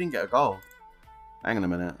a gold. Hang on a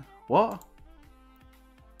minute. What?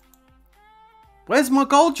 Where's my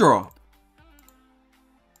gold drop?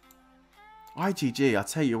 IGG, I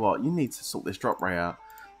tell you what, you need to sort this drop rate out.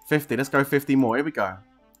 50, let's go 50 more. Here we go.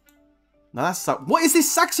 Now that's what is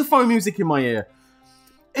this saxophone music in my ear?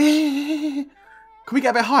 Can we get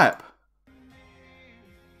a bit hype?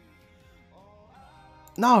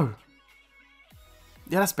 No.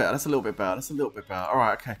 Yeah, that's better. That's a little bit better. That's a little bit better. All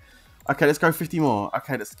right, okay. Okay, let's go 50 more.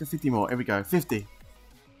 Okay, let's go 50 more. Here we go. 50.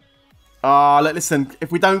 Listen,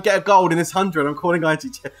 if we don't get a gold in this 100, I'm calling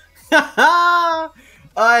IGG.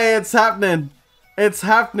 Hey, it's happening. It's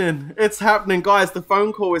happening. It's happening, guys. The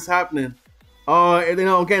phone call is happening. Oh, you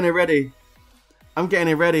know, I'm getting it ready. I'm getting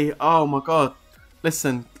it ready. Oh my god.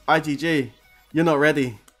 Listen, IGG, you're not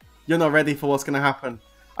ready. You're not ready for what's gonna happen.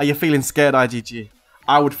 Are you feeling scared, IGG?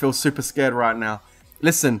 I would feel super scared right now.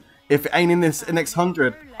 Listen, if it ain't in this next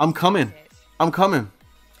 100, I'm coming. I'm coming.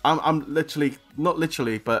 I'm literally, not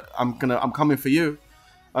literally, but I'm coming for you.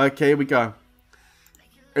 Okay, here we go.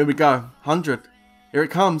 Here we go. 100. Here it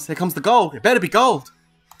comes. Here comes the gold. It better be gold.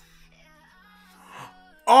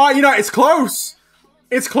 Oh, you know, it's close.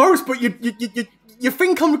 It's close, but you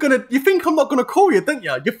think I'm not gonna call you, don't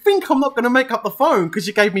you? You think I'm not gonna make up the phone because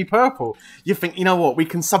you gave me purple. You think, you know what, we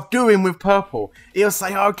can subdue him with purple. He'll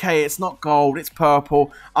say, okay, it's not gold, it's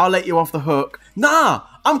purple. I'll let you off the hook. Nah,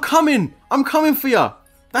 I'm coming. I'm coming for you.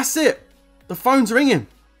 That's it. The phone's ringing.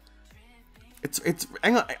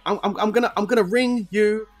 Hang on. I'm gonna ring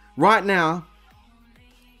you right now.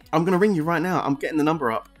 I'm gonna ring you right now. I'm getting the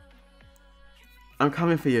number up. I'm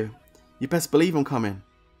coming for you. You best believe I'm coming.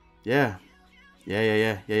 Yeah.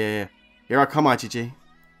 Yeah. Here I come, IGG.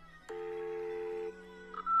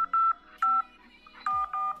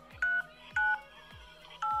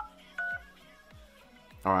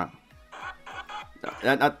 Alright.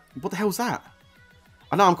 What the hell's that?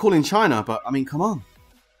 I know I'm calling China, but I mean, come on.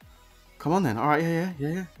 Come on then. Alright, yeah.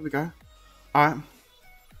 Here we go. Alright.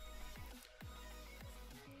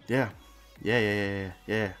 Yeah.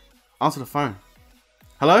 Answer the phone.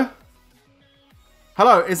 Hello?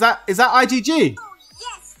 Hello, is that IGG? Oh,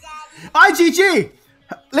 yes, Daddy. IGG!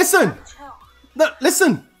 Listen! No,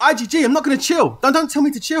 listen! IGG, I'm not gonna chill. Don't tell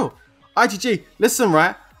me to chill. IGG, listen,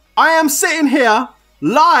 right? I am sitting here,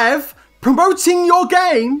 live, promoting your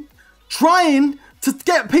game, trying to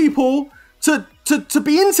get people to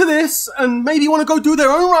be into this and maybe want to go do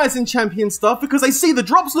their own Rising Champion stuff because they see the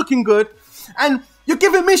drops looking good, and you're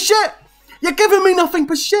giving me shit! You're giving me nothing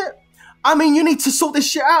but shit! I mean, you need to sort this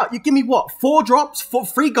shit out. You give me what? 4 drops?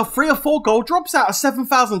 3 or 4 gold drops out of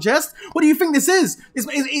 7,000 chests? What do you think this is?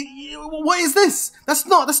 What is this? That's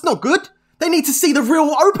not good. They need to see the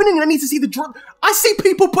real opening. They need to see the drop. I see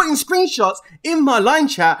people putting screenshots in my line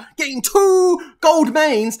chat, getting 2 gold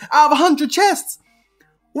mains out of 100 chests.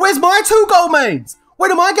 Where's my 2 gold mains?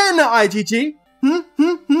 When am I getting that, IGG?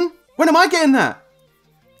 When am I getting that?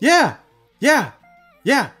 Yeah.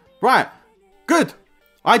 Right. Good.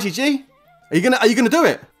 IGG. Are you gonna do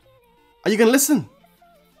it? Are you gonna listen?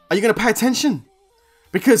 Are you gonna pay attention?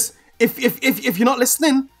 Because if you're not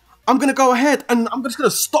listening, I'm gonna go ahead and I'm just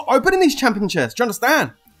gonna stop opening these champion chests. Do you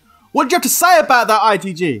understand? What do you have to say about that,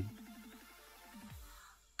 IGG?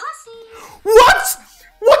 Pussy. What?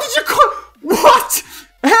 What did you call? What?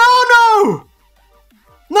 Hell no!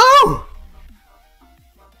 No!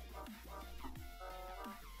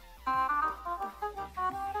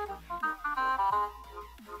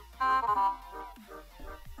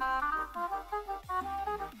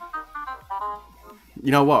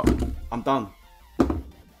 You know what? I'm done.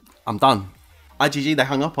 I'm done. IGG, they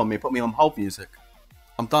hung up on me, put me on hold music.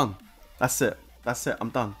 I'm done. That's it. That's it. I'm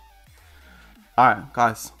done. Alright,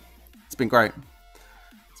 guys. It's been great.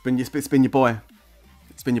 It's been your boy.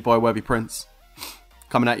 It's been your boy, Worthy Prince.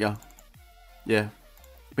 Coming at ya. Yeah.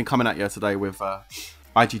 Been coming at ya today with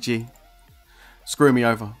IGG. Screwing me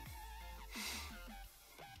over.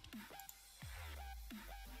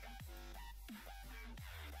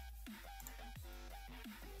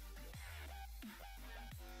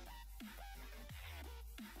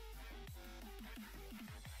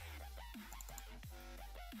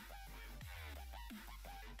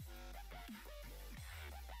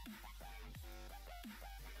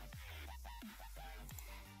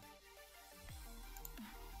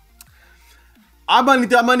 I'm only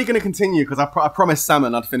going to continue because I promised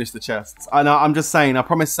Salmon I'd finish the chests. I know. I'm just saying. I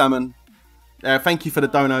promised Salmon. Thank you for the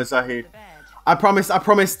donos, Zahid. I promised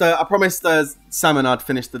Salmon I'd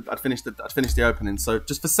finish the opening. So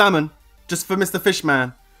just for Salmon, just for Mr.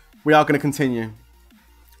 Fishman, we are going to continue.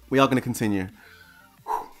 We are going to continue.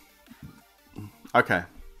 Okay,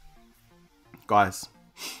 guys.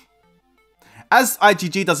 As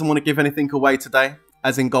IGG doesn't want to give anything away today,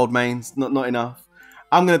 as in gold mains, not enough,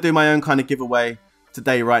 I'm going to do my own kind of giveaway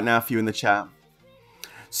today right now for you in the chat.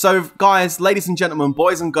 So, guys, ladies and gentlemen,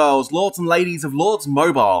 boys and girls, lords and ladies of Lords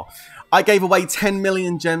Mobile, I gave away 10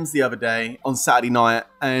 million gems the other day on Saturday night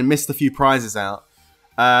and missed a few prizes out.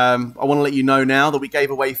 I want to let you know now that we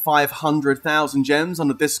gave away 500,000 gems on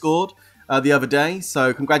the Discord the other day.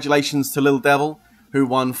 So, congratulations to Little Devil, who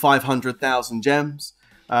won 500,000 gems.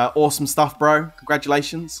 Awesome stuff, bro.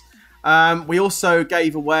 Congratulations. We also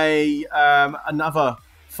gave away another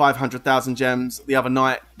 500,000 gems the other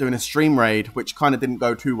night doing a stream raid, which kind of didn't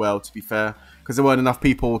go too well, to be fair, because there weren't enough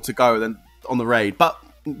people to go then on the raid. But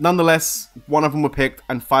nonetheless, one of them were picked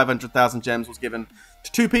and 500,000 gems was given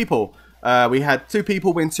to 2 people. We had 2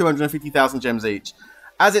 people win 250,000 gems each.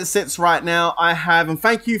 As it sits right now, I have, and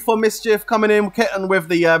thank you for Mischief coming in, Kitten, with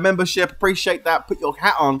the membership. Appreciate that. Put your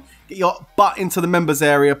hat on, get your butt into the members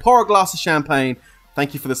area, pour a glass of champagne.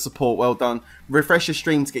 Thank you for the support. Well done. Refresh your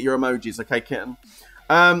stream to get your emojis, okay, Kitten?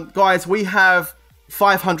 Guys, we have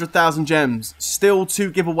 500,000 gems still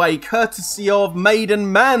to give away, courtesy of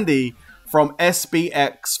Maiden Mandy from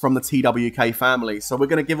SBX from the TWK family. So we're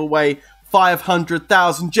going to give away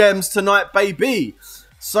 500,000 gems tonight, baby.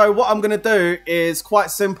 So what I'm going to do is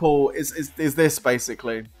quite simple, is this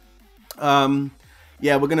basically. Yeah,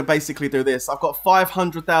 we're going to basically do this. I've got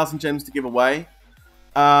 500,000 gems to give away.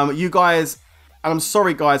 You guys, and I'm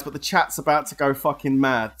sorry guys, but the chat's about to go fucking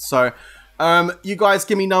mad. So you guys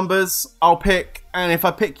give me numbers, I'll pick, and if I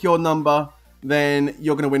pick your number, then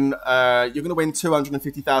you're going to win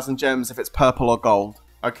 250,000 gems if it's purple or gold,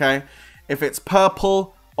 okay? If it's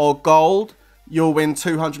purple or gold, you'll win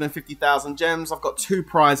 250,000 gems. I've got 2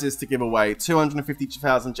 prizes to give away,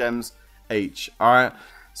 250,000 gems each, all right?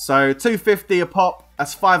 So 250 a pop,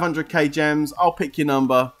 that's 500k gems. I'll pick your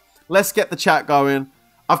number. Let's get the chat going.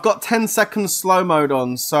 I've got 10 seconds slow mode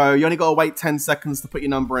on, so you only got to wait 10 seconds to put your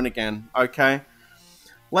number in again, okay?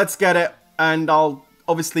 Let's get it, and I'll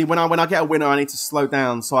obviously when I get a winner, I need to slow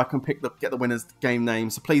down so I can get the winner's game name.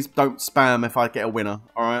 So please don't spam if I get a winner,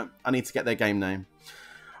 all right? I need to get their game name.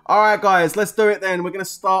 All right, guys, let's do it then. We're going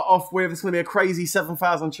to start off with, it's going to be a crazy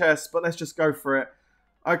 7,000 chests, but let's just go for it.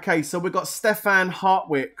 Okay, so we've got Stefan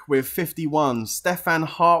Hartwick with 51. Stefan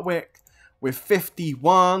Hartwick with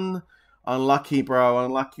 51. Unlucky, bro,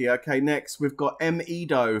 unlucky. Okay, next we've got M.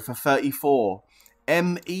 Edo for 34.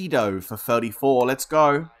 M. Edo for 34. Let's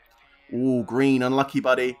go. Ooh, green, unlucky,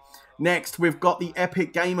 buddy. Next, we've got the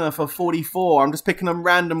Epic Gamer for 44. I'm just picking them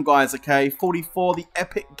random, guys, okay? 44, the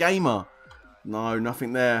Epic Gamer. No,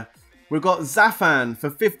 nothing there. We've got Zafan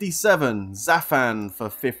for 57. Zafan for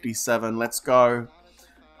 57. Let's go.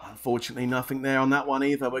 Unfortunately, nothing there on that one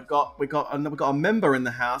either. We've got a member in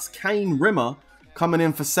the house, Kane Rimmer, coming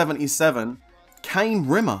in for 77. Kane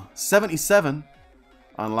Rimmer, 77.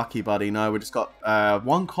 Unlucky, buddy. No, we just got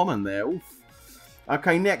one common there. Oof.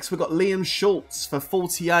 Okay, next we've got Liam Schultz for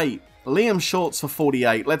 48. Liam Schultz for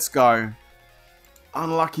 48. Let's go.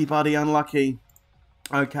 Unlucky, buddy. Unlucky.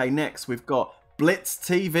 Okay, next we've got Blitz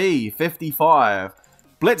TV, 55.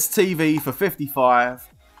 Blitz TV for 55.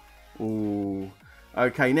 Ooh.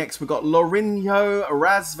 Okay, next we've got Lourinho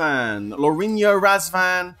Razvan. Lourinho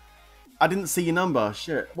Razvan. I didn't see your number.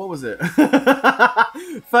 Shit, what was it?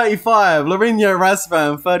 35. Lourinho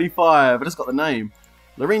Razvan, 35. I just got the name.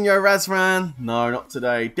 Lourinho Razvan. No, not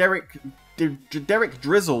today. Derek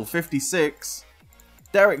Drizzle, 56.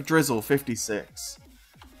 Derek Drizzle, 56.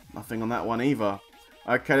 Nothing on that one either.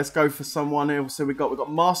 Okay, let's go for someone else. So we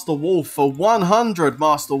got Master Wolf for 100.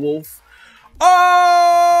 Master Wolf.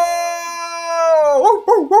 Oh!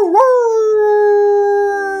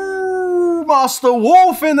 Master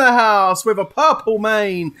Wolf in the house with a purple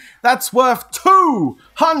mane. That's worth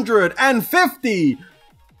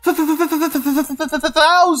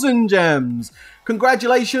 250,000 gems.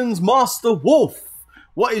 Congratulations, Master Wolf.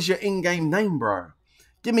 What is your in-game name, bro?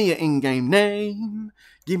 Give me your in-game name.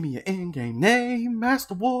 Give me your in-game name,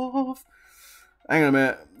 Master Wolf. Hang on a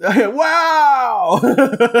minute. Wow!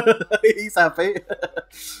 He's happy.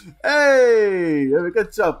 Hey!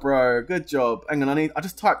 Good job, bro. Good job. Hang on, I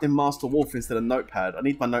just typed in Master Wolf instead of Notepad. I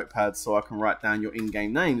need my Notepad so I can write down your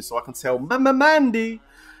in-game name so I can tell Mama Mandy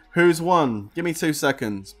who's won. Give me 2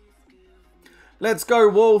 seconds. Let's go,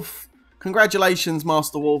 Wolf. Congratulations,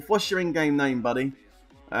 Master Wolf. What's your in-game name, buddy?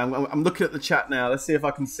 I'm looking at the chat now. Let's see if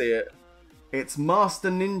I can see it. It's Master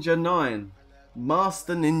Ninja 9.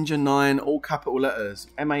 Master Ninja 9, all capital letters.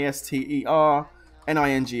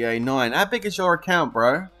 MasterNinja 9. How big is your account,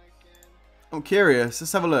 bro? I'm curious.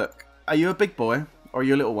 Let's have a look. Are you a big boy or are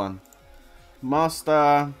you a little one?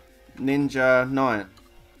 Master Ninja 9.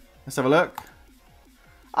 Let's have a look.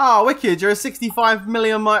 Oh, wicked. You're a 65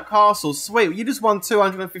 million Mike Castle. Sweet. You just won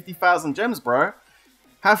 250,000 gems, bro.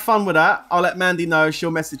 Have fun with that. I'll let Mandy know.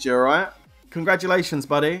 She'll message you, alright? Congratulations,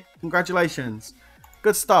 buddy. Congratulations.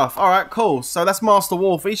 Good stuff. Alright, cool. So that's Master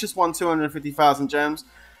Wolf. He's just won 250,000 gems.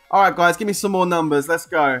 Alright, guys. Give me some more numbers. Let's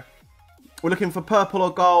go. We're looking for purple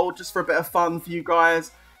or gold, just for a bit of fun for you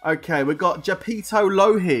guys. Okay, we've got Japito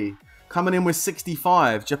Lohi coming in with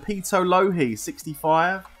 65. Japito Lohi,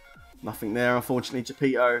 65. Nothing there, unfortunately,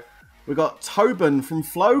 Japito. We've got Tobin from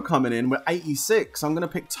Flow coming in with 86. I'm going to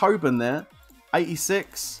pick Tobin there.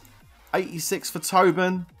 86. 86 for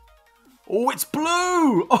Tobin. Oh, it's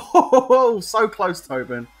blue! Oh, so close,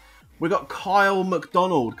 Tobin. We've got Kyle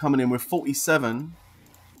McDonald coming in with 47.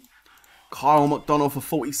 Kyle McDonald for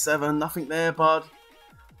 47. Nothing there, bud.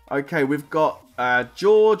 Okay, we've got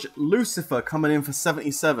George Lucifer coming in for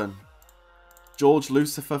 77. George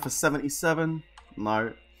Lucifer for 77.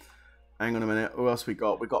 No. Hang on a minute. Who else we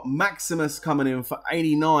got? We got Maximus coming in for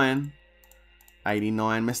 89.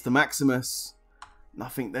 89, Mr. Maximus.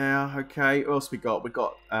 Nothing there. Okay, who else we got? We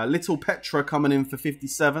got Little Petra coming in for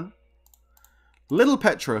 57. Little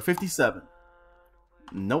Petra, 57.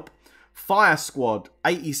 Nope. Fire Squad,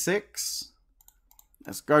 86.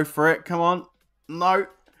 Let's go for it. Come on. No.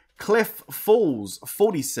 Cliff Falls,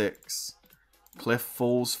 46. Cliff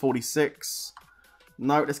Falls, 46.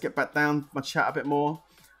 No, let's get back down my chat a bit more.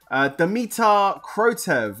 Dimitar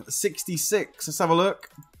Krotev, 66. Let's have a look.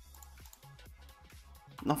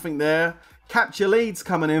 Nothing there. Capture Leads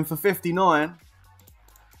coming in for 59.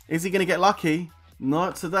 Is he going to get lucky?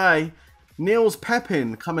 Not today. Niels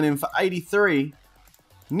Pepin coming in for 83.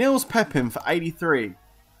 Niels Pepin for 83.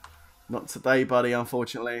 Not today, buddy,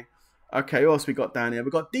 unfortunately. Okay, who else we got down here?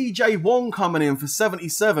 We've got DJ Wong coming in for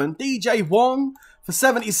 77. DJ Wong for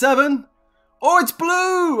 77. Oh, it's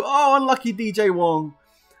blue. Oh, unlucky DJ Wong.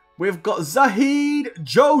 We've got Zahid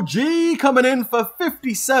Joji coming in for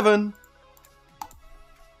 57.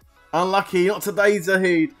 Unlucky. Not today,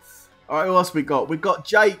 Zahid. All right, who else we got? We've got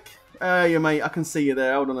Jake. Hey, mate. I can see you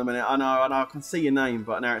there. Hold on a minute. I know. I can see your name,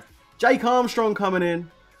 but now it's Jake Armstrong coming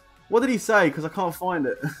in. What did he say? Because I can't find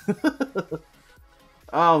it.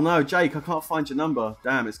 Oh, no, Jake, I can't find your number.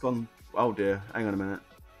 Damn, it's gone. Oh, dear. Hang on a minute.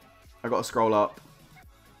 I got to scroll up.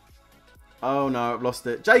 Oh, no, I've lost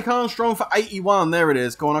it. Jake Armstrong for 81. There it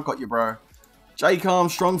is. Go on, I got you, bro. Jake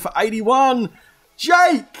Armstrong for 81.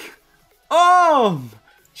 Jake Armstrong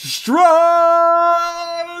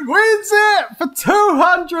wins it for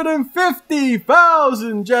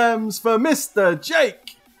 250,000 gems for Mr.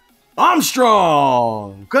 Jake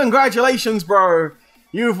Armstrong. Congratulations, bro.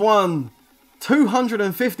 You've won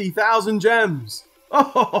 250,000 gems.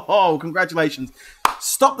 Oh, congratulations.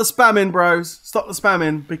 Stop the spamming, bros. Stop the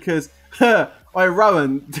spamming because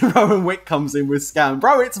Rowan Wick comes in with scam.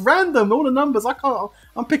 Bro, it's random. All the numbers.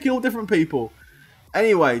 I'm picking all different people.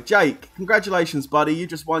 Anyway, Jake, congratulations, buddy. You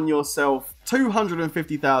just won yourself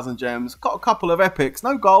 250,000 gems. Got a couple of epics.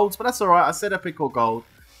 No golds, but that's all right. I said epic or gold.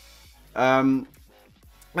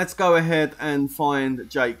 Let's go ahead and find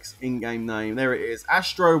Jake's in-game name. There it is.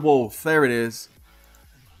 Astro Wolf. There it is.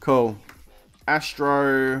 Cool.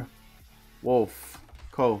 Astro Wolf.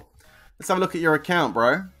 Cool. Let's have a look at your account,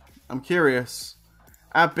 bro. I'm curious.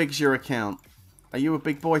 How big's your account? Are you a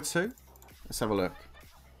big boy too? Let's have a look.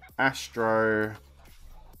 Astro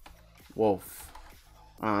Wolf.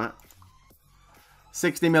 Alright.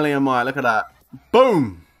 60 million, Mike. Look at that.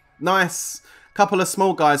 Boom. Nice. Couple of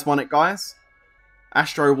small guys won it, guys.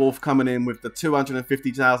 Astro Wolf coming in with the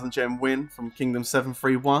 250,000 gem win from Kingdom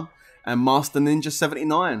 731. And Master Ninja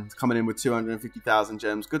 79 coming in with 250,000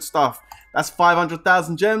 gems. Good stuff. That's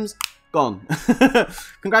 500,000 gems. Gone.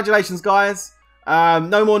 Congratulations, guys.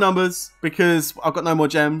 No more numbers because I've got no more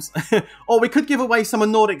gems. Or we could give away some of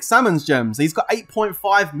Nordic Salmon's gems. He's got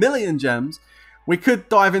 8.5 million gems. We could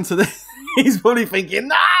dive into this. He's probably thinking,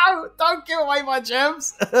 no, don't give away my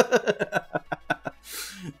gems.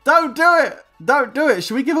 Don't do it. Don't do it.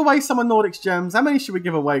 Should we give away some of Nordic's gems? How many should we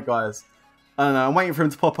give away, guys? I don't know. I'm waiting for him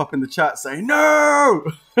to pop up in the chat saying, no!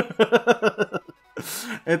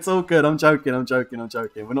 It's all good. I'm joking. I'm joking. I'm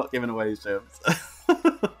joking. We're not giving away his gems.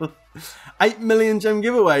 8 million gem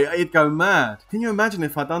giveaway. He'd go mad. Can you imagine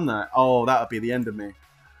if I'd done that? Oh, that would be the end of me.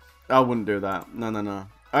 I wouldn't do that. No, no, no.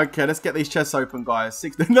 Okay, let's get these chests open, guys.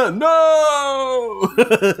 60. No!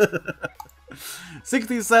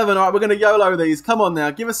 67. All right, we're going to YOLO these. Come on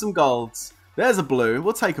now. Give us some golds. There's a blue.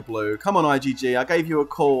 We'll take a blue. Come on, IGG. I gave you a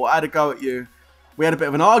call. I had a go at you. We had a bit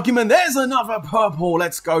of an argument. There's another purple.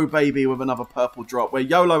 Let's go, baby, with another purple drop. We're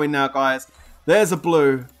YOLOing now, guys. There's a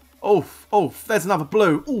blue. Oh, there's another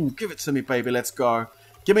blue. Oh, give it to me, baby. Let's go.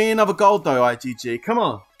 Give me another gold, though, IGG. Come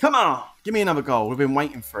on. Come on. Give me another gold. We've been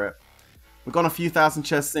waiting for it. We've gone a few thousand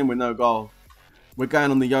chests in with no gold. We're going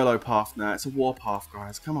on the YOLO path now. It's a war path,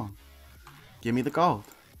 guys. Come on. Give me the gold.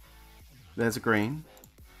 There's a green.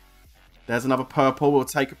 There's another purple. We'll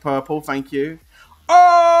take a purple. Thank you.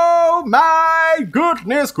 Oh, my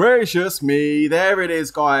goodness gracious me. There it is,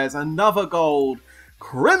 guys. Another gold.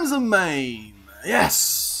 Crimson Mane.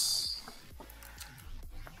 Yes.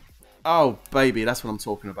 Oh, baby. That's what I'm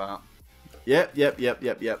talking about. Yep.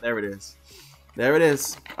 There it is. There it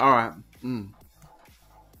is. All right.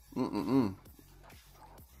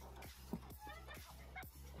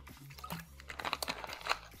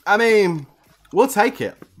 I mean, we'll take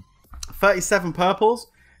it. 37 purples.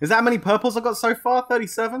 Is that how many purples I got so far?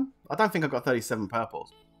 37? I don't think I got 37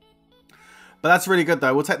 purples. But that's really good,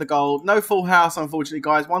 though. We'll take the gold. No full house, unfortunately,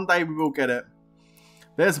 guys. One day we will get it.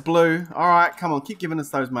 There's blue. All right, come on. Keep giving us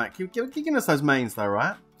those, mate. Keep giving us those mains, though,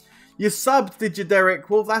 right? You subbed, did you, Derek?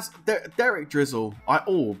 Well, that's Derek Drizzle. I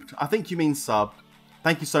orbed. I think you mean subbed.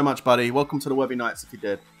 Thank you so much, buddy. Welcome to the Worthy Nights if you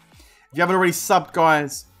did. If you haven't already subbed,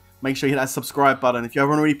 guys, make sure you hit that subscribe button. If you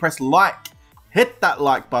haven't already pressed like, hit that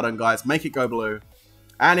like button, guys. Make it go blue.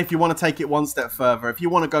 And if you want to take it one step further, if you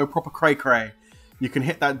want to go proper cray-cray, you can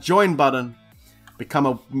hit that join button, become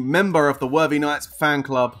a member of the Worthy Nights fan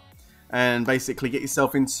club, and basically get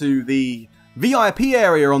yourself into the VIP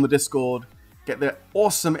area on the Discord. Get the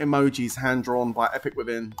awesome emojis hand-drawn by Epic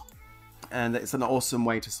Within. And it's an awesome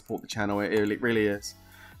way to support the channel. It really is.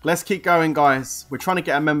 Let's keep going, guys. We're trying to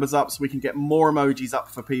get our members up so we can get more emojis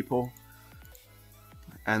up for people.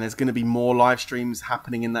 And there's going to be more live streams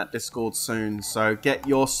happening in that Discord soon. So get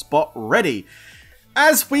your spot ready.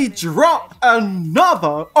 As we drop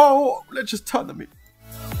another... Oh, let's just turn the music.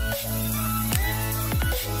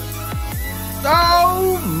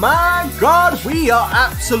 Oh my god, we are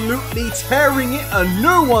absolutely tearing it a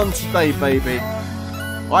new one today, baby.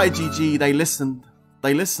 IGG, they listened.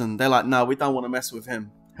 They listened. They're like, no, we don't want to mess with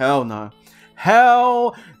him. Hell no.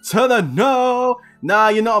 Hell to the no. Nah,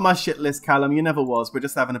 you're not on my shit list, Callum. You never was. We're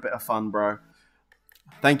just having a bit of fun, bro.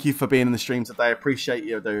 Thank you for being in the stream today. Appreciate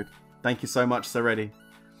you, dude. Thank you so much, Seretti.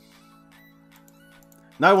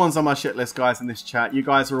 No one's on my shit list, guys, in this chat. You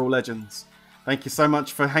guys are all legends. Thank you so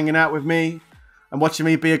much for hanging out with me and watching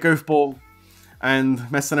me be a goofball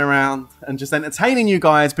and messing around and just entertaining you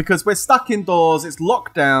guys because we're stuck indoors. It's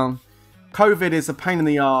lockdown. COVID is a pain in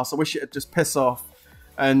the ass. I wish it would just piss off.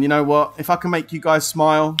 And you know what? If I can make you guys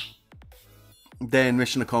smile, then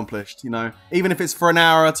mission accomplished, you know. Even if it's for an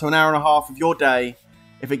hour to an hour and a half of your day,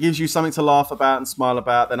 if it gives you something to laugh about and smile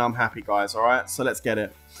about, then I'm happy, guys, all right? So let's get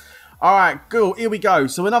it. All right, cool. Here we go.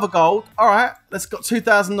 So another gold. All right, let's got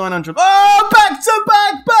 2,900. Oh, back to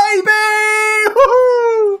back, baby!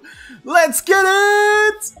 Woohoo! Let's get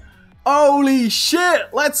it! Holy shit!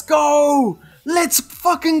 Let's go! Let's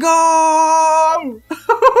fucking go!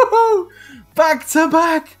 Back to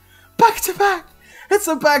back, back to back. It's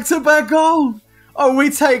a back to back gold. Oh, we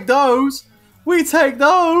take those. We take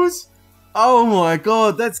those. Oh my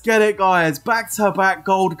god, let's get it, guys. Back to back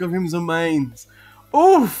gold crimson mains.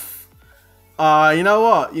 Oof. You know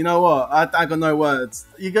what? You know what? I got no words.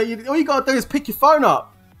 All you gotta do is pick your phone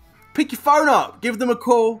up. Pick your phone up. Give them a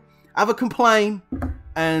call. Have a complaint.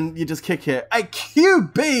 And you just kick it. Hey,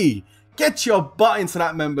 QB! Get your butt into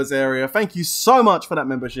that members area. Thank you so much for that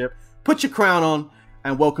membership. Put your crown on.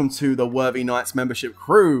 And welcome to the Worthy Nights membership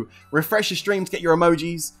crew. Refresh your streams. Get your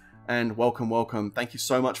emojis. And welcome, welcome. Thank you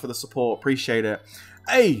so much for the support. Appreciate it.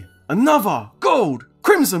 Hey, another gold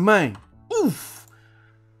crimson mane. Oof.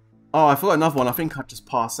 Oh, I forgot another one. I think I'd just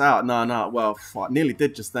pass out. No. Well, I nearly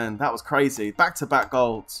did just then. That was crazy. Back-to-back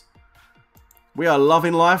golds. We are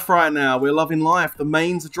loving life right now. We're loving life. The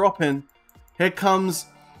mains are dropping. Here comes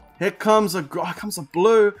a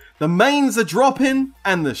blue. The mains are dropping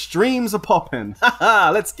and the streams are popping.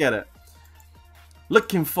 Haha, let's get it.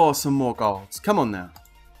 Looking for some more golds. Come on now.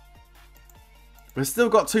 We've still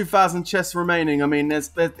got 2,000 chests remaining. I mean, there's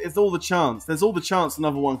all the chance. There's all the chance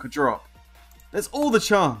another one could drop. There's all the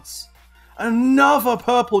chance. Another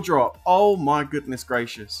purple drop. Oh my goodness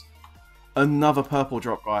gracious. Another purple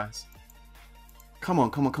drop, guys. Come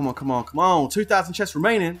on. 2,000 chests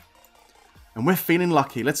remaining. And we're feeling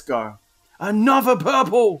lucky. Let's go. Another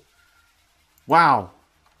purple. Wow.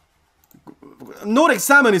 Nordic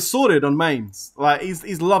Salmon is sorted on mains. Like,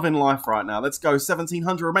 he's loving life right now. Let's go.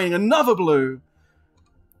 1,700 remaining. Another blue.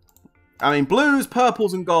 I mean, blues,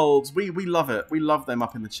 purples, and golds. We love it. We love them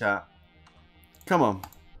up in the chat. Come on.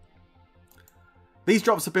 These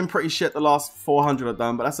drops have been pretty shit the last 400 I've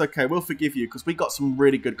done, but that's okay. We'll forgive you because we got some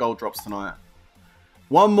really good gold drops tonight.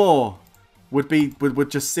 One more would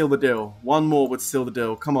just seal the deal. One more would seal the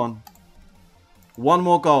deal. Come on. One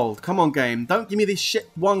more gold. Come on, game. Don't give me this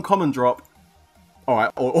shit one common drop.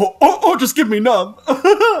 Alright. Or just give me none.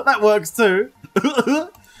 That works too.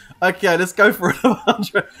 Okay, let's go for another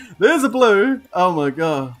 100. There's a blue. Oh my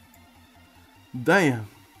god. Damn.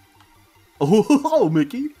 Oh,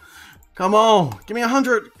 Mickey. Come on. Give me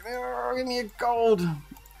 100. Give me a gold.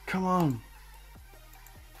 Come on.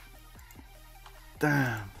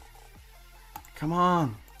 Damn. Come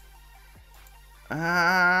on.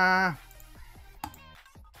 Ah.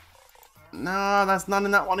 No, that's none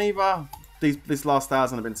in that one either. This last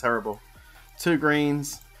 1,000 have been terrible. 2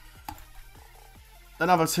 greens.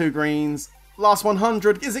 Another 2 greens. Last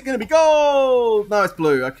 100. Is it going to be gold? No, it's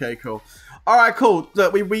blue. Okay, cool. Alright, cool.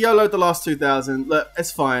 Look, we YOLO'd the last 2,000. Look,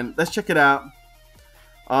 it's fine. Let's check it out.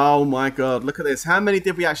 Oh my god, look at this. How many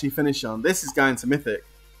did we actually finish on? This is going to Mythic.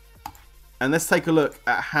 And let's take a look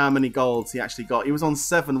at how many golds he actually got. He was on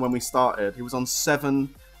 7 when we started. He was on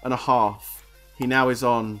 7.5. He now is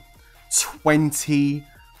on 20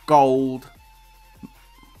 gold.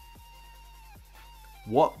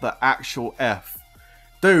 What the actual F?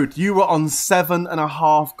 Dude, you were on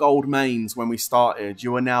 7.5 gold mains when we started.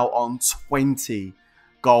 You are now on 20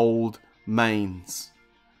 gold mains.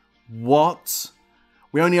 What?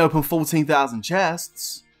 We only opened 14,000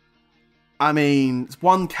 chests. I mean, it's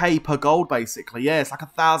 1k per gold basically. Yeah, it's like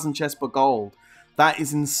 1,000 chests per gold. That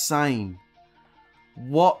is insane.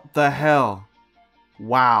 What the hell?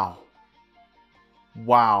 Wow.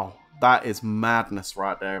 Wow. That is madness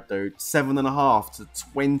right there, dude. 7.5 to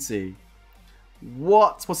 20.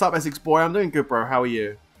 What? What's up, Essex boy? I'm doing good, bro. How are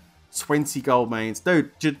you? 20 gold mains.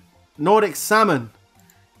 Dude, Nordic Salmon.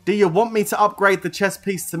 Do you want me to upgrade the chest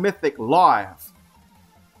piece to Mythic live?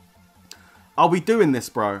 Are we doing this,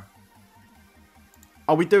 bro?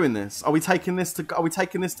 Are we doing this? Are we taking this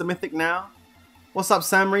to Mythic now? What's up,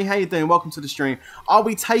 Samri? How you doing? Welcome to the stream. Are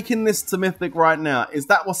we taking this to Mythic right now? Is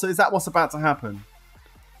that what's about to happen?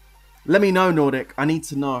 Let me know, Nordic. I need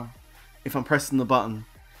to know if I'm pressing the button.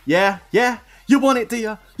 Yeah? Yeah? You want it, do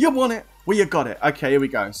you? You want it? Well, you got it. Okay, here we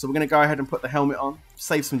go. So we're going to go ahead and put the helmet on.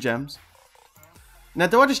 Save some gems. Now,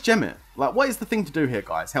 do I just gem it? Like, what is the thing to do here,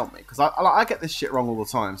 guys? Help me. Because I get this shit wrong all the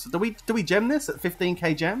time. So do we gem this at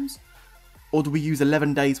 15k gems? Or do we use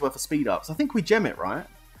 11 days worth of speed ups? I think we gem it, right?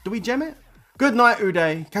 Do we gem it? Good night,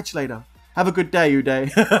 Uday. Catch you later. Have a good day, Uday.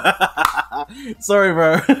 Sorry,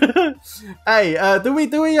 bro. Hey, do we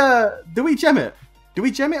gem it? Do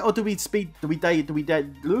we gem it or do we speed? I can't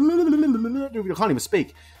even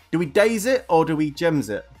speak. Do we daze it or do we gems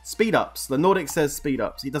it? Speed ups. The Nordic says speed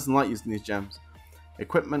ups. He doesn't like using these gems.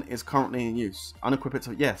 Equipment is currently in use. Unequip it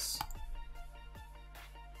to yes.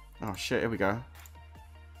 Oh shit! Here we go.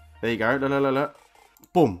 There you go. Look.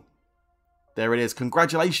 Boom. There it is.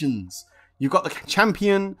 Congratulations. You got the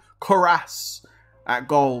champion Koras at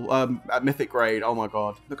goal at mythic grade. Oh my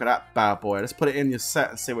god. Look at that bad boy. Let's put it in your set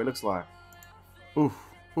and see what it looks like. Ooh.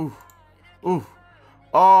 Ooh. Ooh.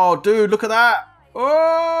 Oh, dude, look at that.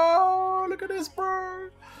 Oh, look at this, bro.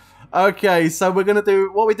 Okay, so we're gonna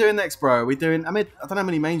do what are we doing next, bro? We're doing I don't know how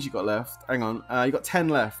many mains you got left. Hang on. You got 10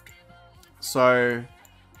 left. So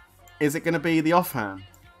is it gonna be the offhand?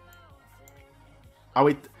 Are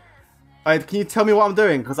we can you tell me what I'm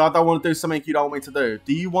doing? Because I don't want to do something you don't want me to do.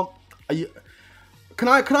 Do you want? Are you? Can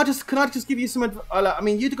I just give you some advice? I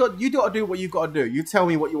mean, you got to do what you got to do. You tell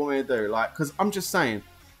me what you want me to do. Like, because I'm just saying.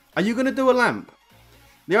 Are you gonna do a lamp?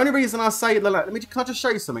 The only reason I say the lamp. Can I just show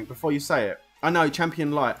you something before you say it? I know,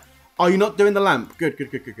 champion light. Are you not doing the lamp? Good.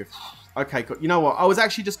 Okay, cool. You know what? I was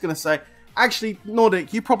actually just gonna say. Actually,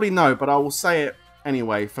 Nordic, you probably know, but I will say it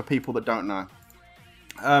anyway for people that don't know.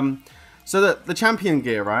 So the champion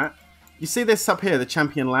gear, right? You see this up here, the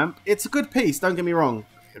champion lamp? It's a good piece, don't get me wrong.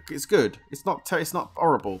 It's good. It's not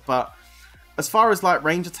horrible, but as far as like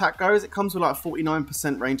range attack goes, it comes with like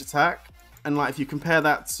 49% range attack. And like if you compare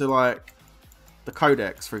that to like the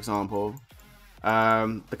Codex, for example,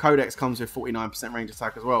 the Codex comes with 49% range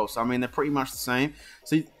attack as well. So I mean, they're pretty much the same.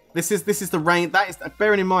 So this is the range. That is,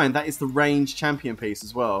 bearing in mind that is the range champion piece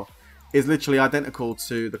as well. Is literally identical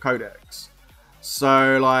to the Codex.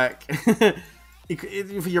 So like.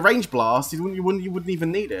 For your range blast, you wouldn't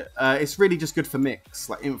even need it. It's really just good for mix,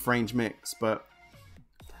 like inf range mix. But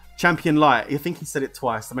champion light, I think he said it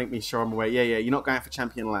twice to make me sure I'm aware. Yeah, you're not going for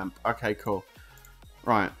champion lamp. Okay, cool.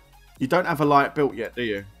 Right. You don't have a light built yet, do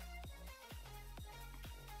you?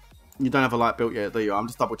 You don't have a light built yet, do you? I'm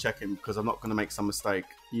just double checking because I'm not going to make some mistake.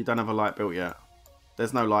 You don't have a light built yet.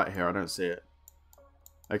 There's no light here. I don't see it.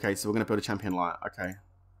 Okay, so we're going to build a champion light. Okay.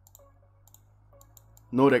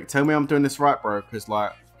 Nordic, tell me I'm doing this right, bro. Because,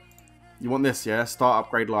 like, you want this, yeah? Start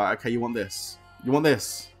upgrade light. Okay, you want this. You want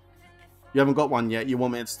this. You haven't got one yet. You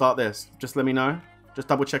want me to start this. Just let me know. Just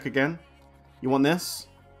double check again. You want this?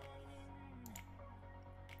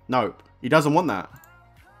 Nope. He doesn't want that.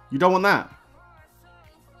 You don't want that.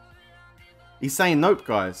 He's saying nope,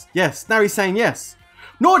 guys. Yes. Now he's saying yes.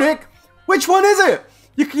 Nordic, which one is it?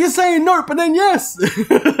 You're saying nope and then yes.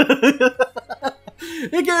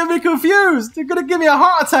 You're getting me confused. You're going to give me a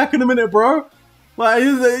heart attack in a minute, bro. Like,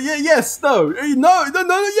 yes, no,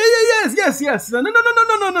 yes.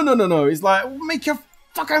 No. He's like, make your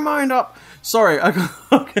fucking mind up. Sorry. Okay.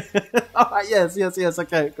 All right, yes.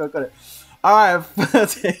 Okay, got it. All right,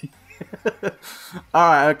 13.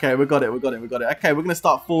 All right, okay, we got it. Okay, we're gonna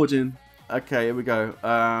start forging. Okay, here we go.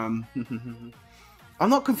 I'm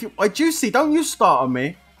not confused. Wait, Juicy, don't you start on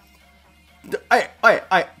me. Hey,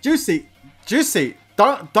 Juicy,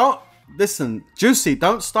 don't listen. Juicy,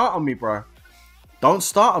 don't start on me, bro. Don't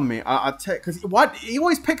start on me. I take because he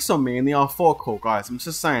always picks on me in the R4 call, guys. I'm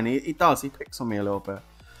just saying he does. He picks on me a little bit.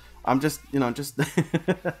 I'm just, just.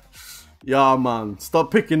 Yeah, man.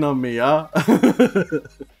 Stop picking on me, yeah?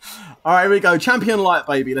 Alright, here we go. Champion light,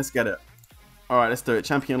 baby. Let's get it. Alright, let's do it.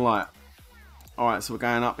 Champion light. Alright, so we're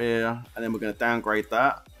going up here. And then we're going to downgrade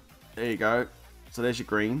that. There you go. So there's your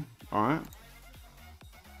green. Alright.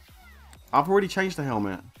 I've already changed the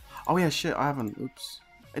helmet. Oh, yeah, shit. I haven't. Oops.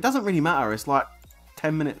 It doesn't really matter. It's like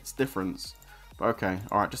 10 minutes difference. But okay.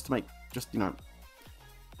 Alright, just to make...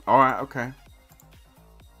 Alright, okay.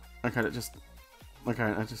 Okay, just... Okay,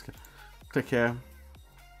 I just... Click here.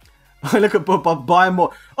 Look at Bob, buy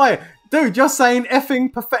more. Oh, dude, you're saying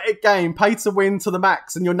effing pathetic game, pay to win to the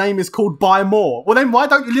max, and your name is called Buy More. Well, then why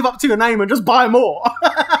don't you live up to your name and just buy more?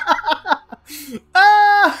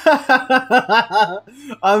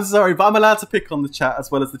 I'm sorry, but I'm allowed to pick on the chat as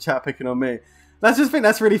well as the chat picking on me. I just think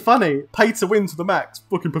that's really funny. Pay to win to the max.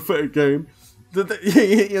 Fucking pathetic game.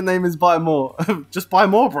 Your name is Buy More. Just buy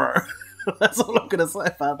more, bro. That's all I'm going to say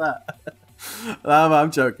about that. I'm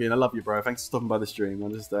joking. I love you, bro. Thanks for stopping by the stream.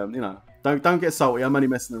 I'm just, don't get salty. I'm only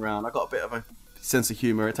messing around. I got a bit of a sense of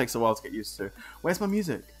humor. It takes a while to get used to. Where's my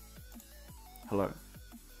music? Hello.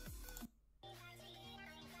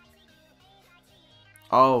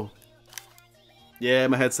 Oh. Yeah,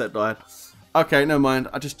 my headset died. Okay, never mind.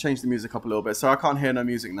 I just changed the music up a little bit, so I can't hear no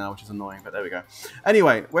music now, which is annoying. But there we go.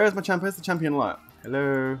 Anyway, where's my champion? Where's the champion light?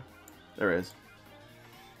 Hello. There it is.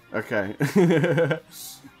 Okay.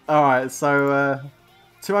 Alright, so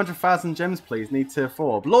 200,000 gems, please. Need tier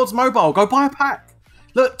 4. Lord's Mobile, go buy a pack.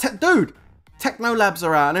 Look, dude, Techno Labs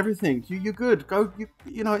are out and everything. You're good. Go,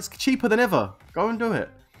 you know, it's cheaper than ever. Go and do it.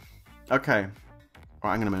 Okay.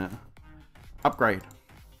 Alright, hang on a minute. Upgrade.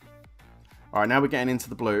 Alright, now we're getting into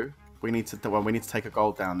the blue. We need to take a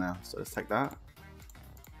gold down now. So let's take that.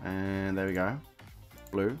 And there we go.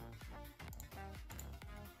 Blue.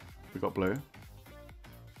 We got blue.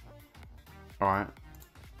 Alright.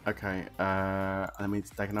 Okay, and then we need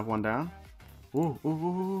to take another one down.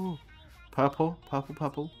 Ooh. Purple.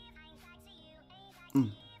 There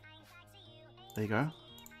you go.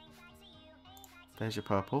 There's your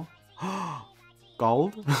purple.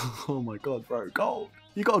 Gold. Oh my god, bro. Gold.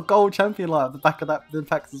 You got a gold champion light at the back of the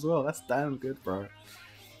packs as well. That's damn good, bro.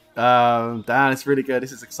 Damn, it's really good.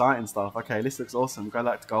 This is exciting stuff. Okay, this looks awesome. Go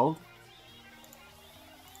back to gold.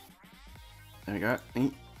 There we go.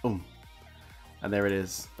 Boom. And there it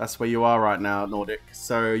is. That's where you are right now, Nordic.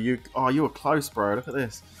 So you were close, bro. Look at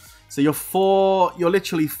this. So you're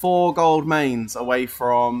literally 4 gold mains away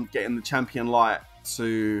from getting the champion light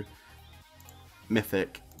to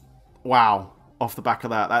mythic. Wow. Off the back of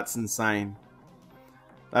that. That's insane.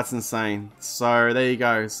 That's insane. So there you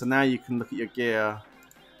go. So now you can look at your gear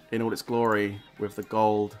in all its glory with the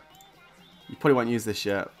gold. You probably won't use this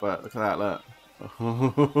yet, but look at that, look. Hang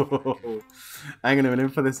on a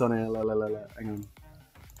minute, put this on here. Hang on.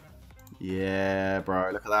 Yeah, bro,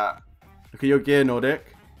 look at that. Look at your gear, Nordic.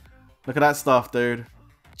 Look at that stuff, dude.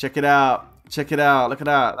 Check it out. Check it out. Look at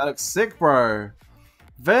that. That looks sick, bro.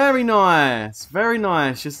 Very nice. Very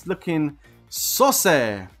nice. Just looking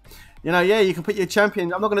saucy. You know, yeah, you can put your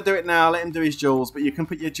champion. I'm not going to do it now. Let him do his jewels, but you can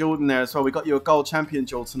put your jewel in there as well. We got you a gold champion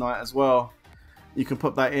jewel tonight as well. You can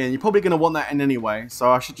put that in. You're probably going to want that in anyway, so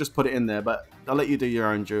I should just put it in there, but I'll let you do your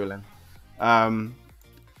own jeweling.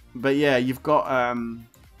 But yeah, you've got a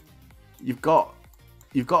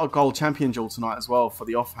gold champion jewel tonight as well for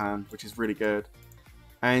the offhand, which is really good.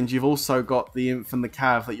 and you've also got the Inf and the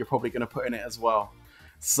Cav that you're probably going to put in it as well.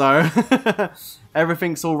 So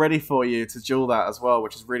everything's all ready for you to duel that as well,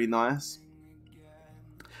 which is really nice.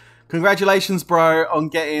 Congratulations, bro, on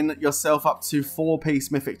getting yourself up to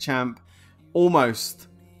 4-piece Mythic Champ. Almost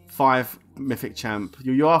 5 Mythic Champ.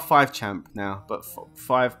 You are 5 Champ now, but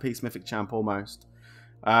 5-piece Mythic Champ almost.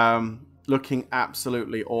 Looking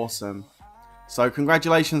absolutely awesome. So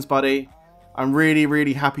congratulations, buddy. I'm really,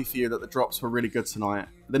 really happy for you that the drops were really good tonight.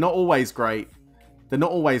 They're not always great. They're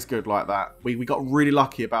not always good like that. We got really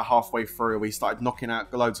lucky about halfway through. We started knocking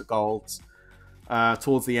out loads of golds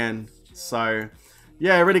towards the end. So,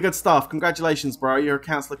 yeah, really good stuff. Congratulations, bro. Your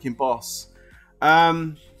account's looking boss.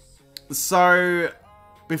 So,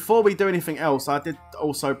 before we do anything else, I did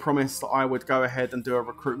also promise that I would go ahead and do a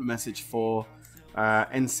recruitment message for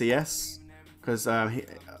NCS. Because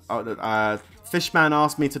Fishman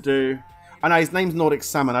asked me to do... I know his name's Nordic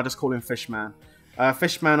Salmon. I just call him Fishman.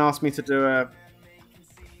 Fishman asked me to do a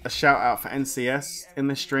shout out for NCS in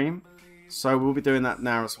this stream, so we'll be doing that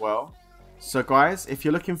now as well. So guys, if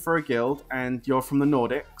you're looking for a guild and you're from the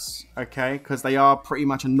Nordics, okay, because they are pretty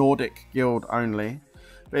much a Nordic guild only,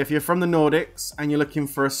 but if you're from the Nordics and you're looking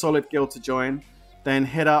for a solid guild to join, then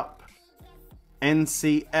hit up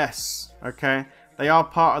NCS, okay. They are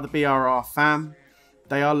part of the BRR fam.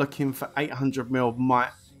 They are looking for 800 mil might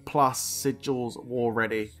plus sigils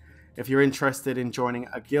already. If you're interested in joining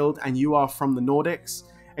a guild and you are from the Nordics,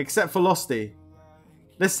 except for Losty.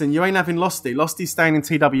 Listen, you ain't having Losty. Losty's staying in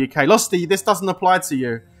TWK. Losty, this doesn't apply to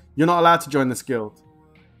you. You're not allowed to join this guild.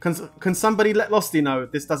 Can somebody let Losty know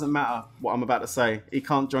this doesn't matter what I'm about to say? He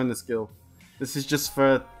can't join this guild. This is just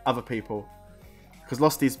for other people. Because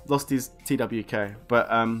Losty's TWK. But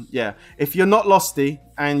yeah, if you're not Losty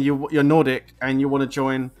and you're Nordic and you want to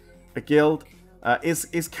join a guild,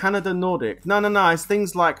 is Canada Nordic? No. It's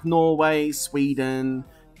things like Norway, Sweden,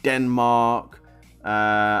 Denmark.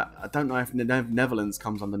 I don't know if Netherlands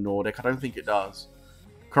comes under Nordic. I don't think it does.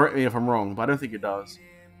 Correct me if I'm wrong, but I don't think it does.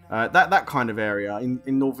 That kind of area in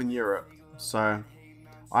Northern Europe. So,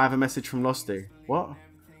 I have a message from Losty. What?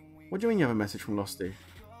 What do you mean you have a message from Losty?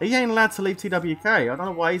 He ain't allowed to leave TWK. I don't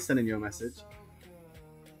know why he's sending you a message.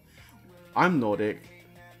 I'm Nordic.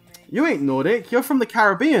 You ain't Nordic. You're from the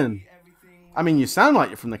Caribbean. I mean, you sound like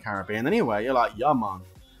you're from the Caribbean anyway. You're like, yeah, man.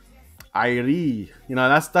 Airi. You know,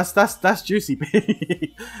 that's Juicy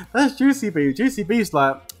B. That's Juicy B. Juicy B's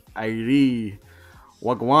like, Airi.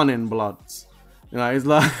 Wagwanin bloods. You know, he's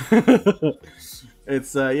like...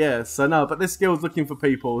 It's, yeah, so no, but this guild's looking for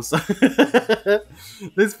people, so...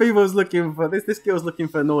 this guild's looking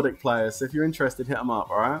for Nordic players, so if you're interested, hit them up,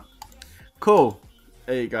 alright? Cool.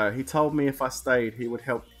 There you go. He told me if I stayed, he would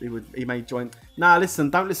help, he may join... Nah, listen,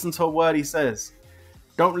 don't listen to a word he says.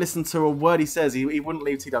 Don't listen to a word he says. He wouldn't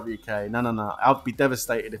leave TWK. No. I'd be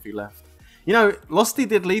devastated if he left. You know, Losty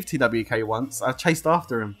did leave TWK once. I chased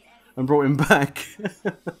after him and brought him back.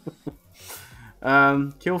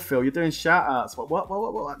 Kill Phil, you're doing shout outs. What?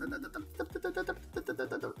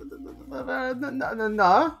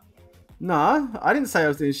 No, I didn't say I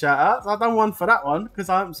was doing shout outs. I've done one for that one because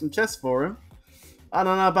I opened some chests for him. I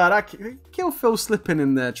don't know about that. Kill Phil slipping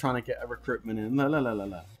in there trying to get a recruitment in.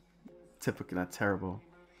 La. Typical, that's terrible.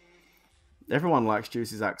 Everyone likes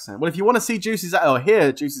Juicy's accent. Well, if you want to see Juicy's or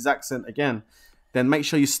hear Juicy's accent again, then make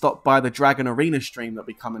sure you stop by the Dragon Arena stream that'll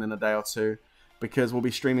be coming in a day or two, because we'll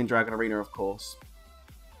be streaming Dragon Arena, of course.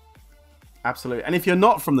 Absolutely. And if you're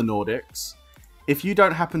not from the Nordics, if you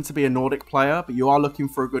don't happen to be a Nordic player, but you are looking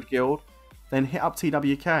for a good guild, then hit up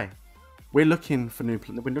TWK. We're looking for new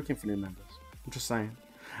members. I'm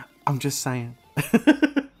just saying.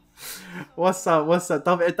 What's up?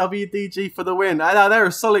 WDG for the win. They're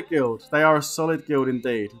a solid guild. They are a solid guild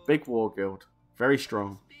indeed. Big war guild. Very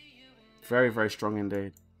strong. Very, very strong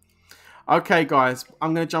indeed. Okay, guys.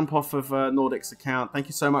 I'm going to jump off of Nordic's account. Thank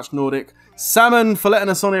you so much, Nordic. Salmon, for letting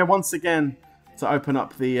us on here once again to open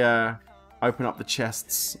up the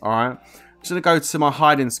chests. All right. I'm just going to go to my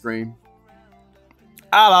hiding screen.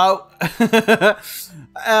 Hello.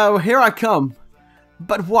 Oh, here I come.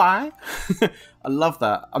 But why? I love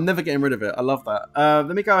that. I'm never getting rid of it. I love that.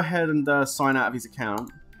 Let me go ahead and sign out of his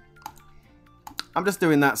account. I'm just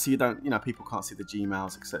doing that so you don't, people can't see the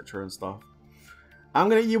Gmails, etc. and stuff.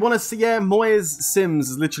 You want to see, yeah, Moyes Sims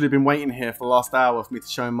has literally been waiting here for the last hour for me to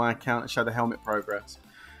show him my account and show the helmet progress.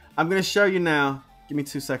 I'm going to show you now. Give me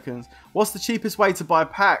 2 seconds. What's the cheapest way to buy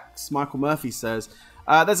packs? Michael Murphy says.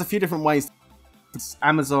 There's a few different ways.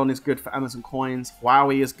 Amazon is good for Amazon coins.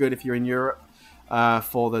 Huawei is good if you're in Europe.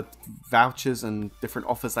 For the vouchers and different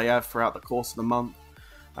offers they have throughout the course of the month.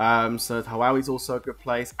 So Huawei's also a good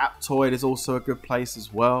place. Aptoid is also a good place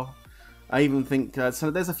as well. I even think so.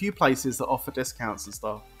 There's a few places that offer discounts and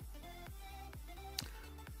stuff.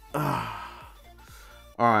 All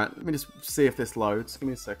right, let me just see if this loads. Give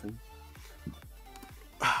me a second.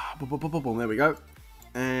 There we go.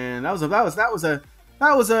 And that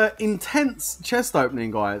was a intense chest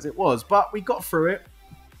opening, guys. It was, but we got through it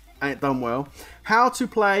and it done well. How to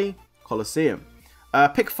play Colosseum?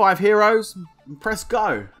 Pick 5 heroes, press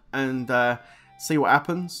go, and see what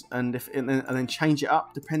happens, and then change it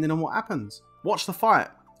up depending on what happens. Watch the fight.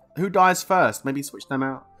 Who dies first? Maybe switch them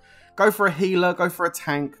out. Go for a healer, go for a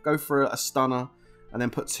tank, go for a stunner, and then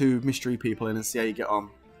put 2 mystery people in and see how you get on.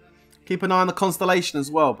 Keep an eye on the constellation as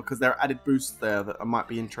well, because there are added boosts there that might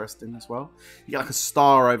be interesting as well. You get like a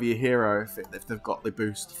star over your hero if they've got the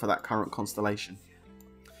boost for that current constellation.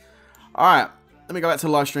 Alright, let me go back to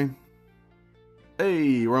the live stream.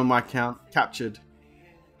 Hey, we're on my account. Captured.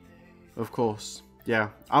 Of course. Yeah,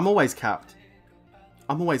 I'm always capped.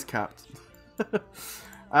 I'm always capped.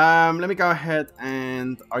 Let me go ahead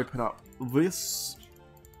and open up this.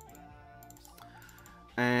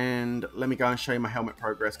 And let me go and show you my helmet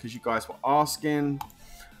progress, because you guys were asking.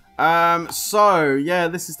 So, yeah,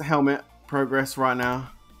 this is the helmet progress right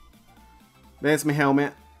now. There's my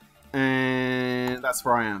helmet. And that's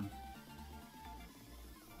where I am.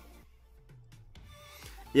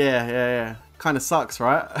 Yeah. Kind of sucks,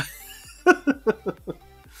 right?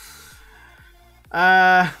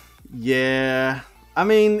 Yeah. I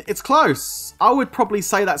mean, it's close. I would probably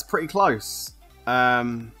say that's pretty close.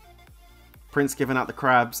 Prince giving out the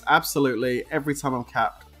crabs. Absolutely. Every time I'm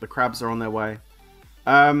capped, the crabs are on their way.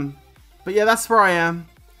 But yeah, that's where I am.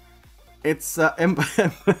 It's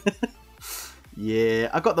yeah,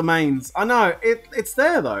 I got the mains. I know. It's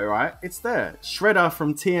there though, right? It's there. Shredder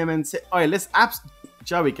from TMNT. Oh, yeah,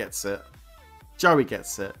 Joey gets it. Joey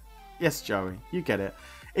gets it. Yes, Joey. You get it.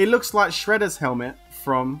 It looks like Shredder's helmet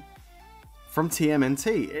from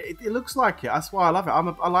TMNT. It looks like it. That's why I love it.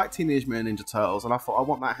 I like Teenage Mutant Ninja Turtles, and I thought I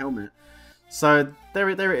want that helmet. So there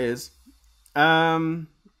it is. Yeah,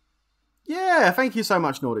 thank you so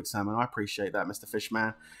much, Nordic Salmon. I appreciate that, Mr.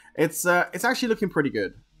 Fishman. It's actually looking pretty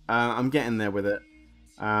good. I'm getting there with it.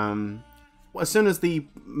 As soon as the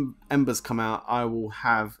embers come out, I will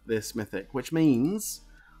have this mythic, which means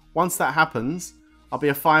once that happens, I'll be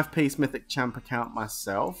a 5-piece mythic champ account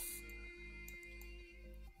myself.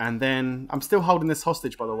 And then I'm still holding this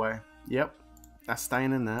hostage, by the way. Yep, that's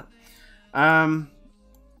staying in there.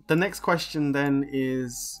 The next question then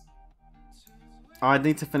is, I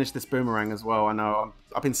need to finish this boomerang as well. I know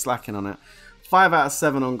I've been slacking on it. 5 out of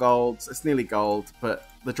 7 on golds. It's nearly gold, but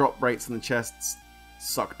the drop rates in the chests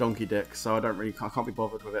suck donkey dick, so I can't be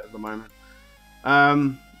bothered with it at the moment.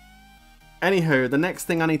 Anywho, the next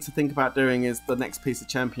thing I need to think about doing is the next piece of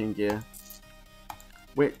champion gear,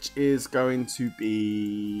 which is going to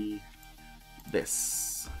be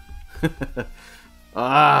this.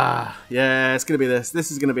 Yeah, it's going to be this. This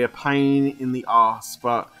is going to be a pain in the arse,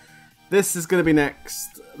 but this is going to be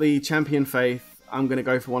next. The Champion Faith. I'm going to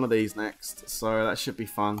go for one of these next, so that should be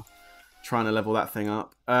fun. Trying to level that thing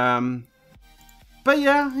up. But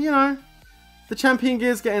yeah, you know, the Champion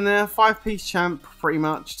gear's getting there. 5-piece champ, pretty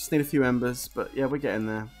much. Just need a few embers, but yeah, we're getting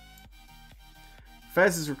there.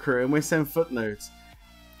 Fez is recruiting. We're sending footnotes.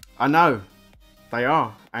 I know. They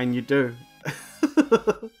are, and you do.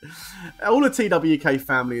 All the TWK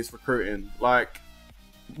family is recruiting. Like,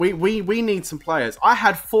 we need some players. I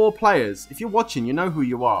had 4 players. If you're watching, you know who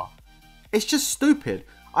you are. It's just stupid.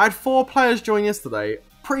 I had 4 players join yesterday.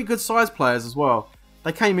 Pretty good sized players as well.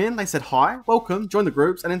 They came in, they said hi, welcome, join the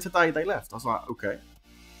groups, and then today they left. I was like, okay.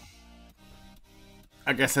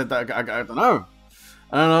 I guess I don't know.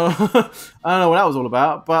 I don't know. I don't know what that was all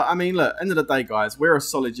about. But I mean, look, end of the day, guys, we're a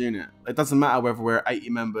solid unit. It doesn't matter whether we're 80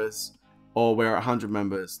 members or we're 100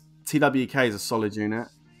 members. TWK is a solid unit.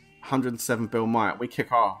 107 bill might. We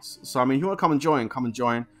kick ass. So I mean, if you want to come and join, come and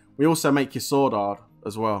join. We also make your sword hard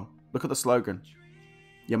as well. Look at the slogan.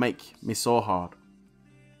 You make me so hard.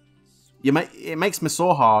 It makes me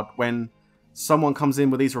so hard when someone comes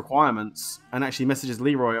in with these requirements and actually messages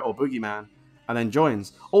Leroy or Boogeyman and then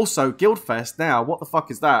joins. Also, Guildfest now, what the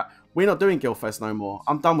fuck is that? We're not doing Guildfest no more.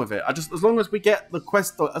 I'm done with it. As long as we get the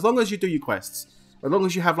quest, as long as you do your quests, as long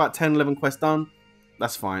as you have like 10, 11 quests done,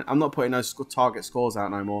 that's fine. I'm not putting those target scores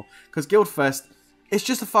out no more. Because Guildfest, it's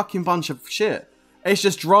just a fucking bunch of shit. It's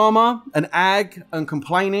just drama and ag and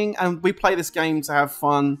complaining, and we play this game to have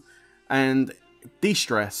fun and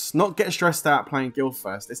de-stress, not get stressed out playing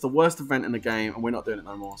Guildfest. It's the worst event in the game, and we're not doing it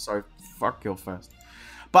no more, so fuck Guildfest.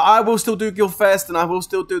 But I will still do Guildfest, and I will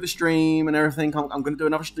still do the stream and everything. I'm going to do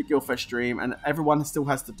another Guildfest stream, and everyone still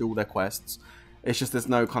has to do all their quests. It's just there's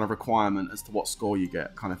no kind of requirement as to what score you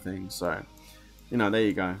get kind of thing. So, you know, there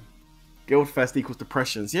you go. Guildfest equals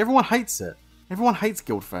depression. See, everyone hates it. Everyone hates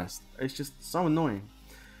Guildfest. It's just so annoying.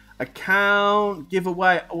 Account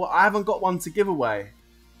giveaway. Well, I haven't got one to give away.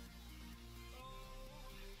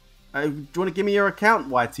 Do you want to give me your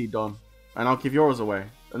account, YT Don? And I'll give yours away.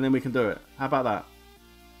 And then we can do it. How about that?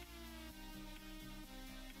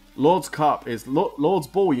 Lord's Cup is Lord's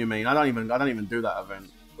Ball, you mean? I don't even do that event.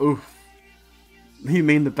 Oof. You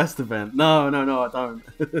mean the best event? No, I don't.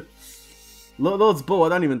 Lord's Ball, I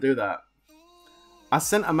don't even do that. I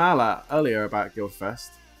sent a mail out earlier about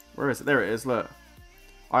Guildfest. Where is it? There it is, look.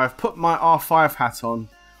 I have put my R5 hat on.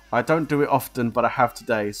 I don't do it often, but I have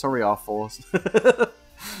today. Sorry, R4s.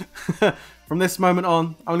 From this moment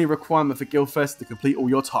on, only requirement for Guildfest to complete all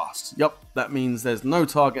your tasks. Yup, that means there's no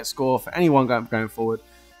target score for anyone going forward.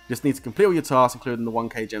 You just need to complete all your tasks, including the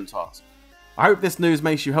 1k gem task. I hope this news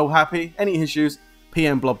makes you all happy. Any issues,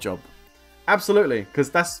 PM Blobjob. Absolutely, because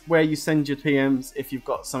that's where you send your PMs if you've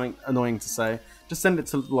got something annoying to say. Just send it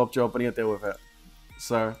to Blobjob and he'll deal with it.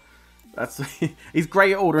 So, that's he's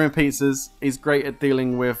great at ordering pizzas. He's great at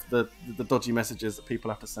dealing with the dodgy messages that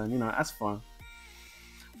people have to send. You know, that's fine.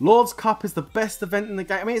 Lord's Cup is the best event in the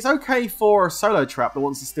game. I mean, it's okay for a solo trap that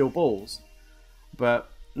wants to steal balls. But,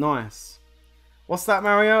 nice. What's that,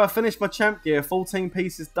 Mario? I finished my champ gear. 14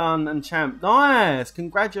 pieces done and champ. Nice!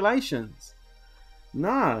 Congratulations.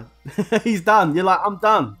 No. He's done. You're like, I'm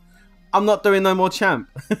done. I'm not doing no more champ.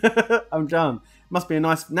 I'm done. Must be a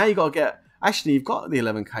nice... Now you got to get... Actually, you've got the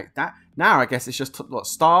 11k. Now, I guess it's just what,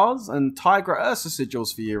 stars and Tiger Ursa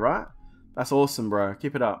sigils for you, right? That's awesome, bro.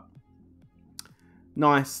 Keep it up.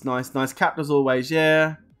 Nice, nice, nice. Capped as always,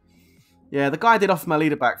 yeah. Yeah, the guy did offer my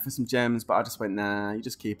leader back for some gems, but I just went, nah, you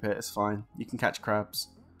just keep it. It's fine. You can catch crabs.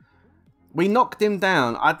 We knocked him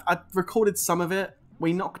down. I recorded some of it.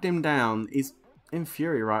 We knocked him down. He's in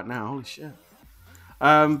fury right now. Holy shit.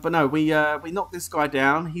 But no, we knocked this guy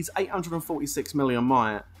down. He's 846 million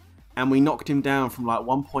Maya. And we knocked him down from like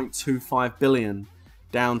 1.25 billion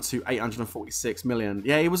down to 846 million.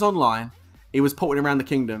 Yeah, he was online. He was porting around the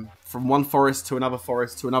kingdom from one forest to another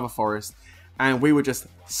forest to another forest. And we were just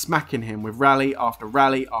smacking him with rally after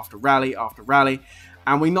rally after rally after rally.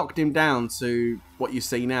 And we knocked him down to what you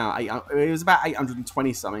see now. It was about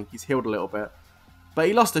 820 something. He's healed a little bit. But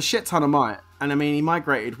he lost a shit ton of might. And I mean, he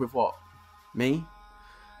migrated with what? Me?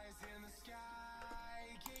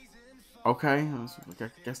 Okay, I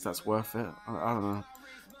guess that's worth it. I don't know.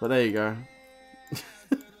 But there you go.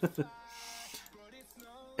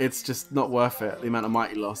 It's just not worth it, the amount of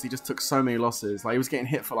might he lost. He just took so many losses. Like, he was getting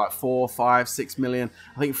hit for like 4, 5, 6 million.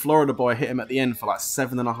 I think Florida Boy hit him at the end for like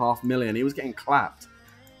 7.5 million. He was getting clapped.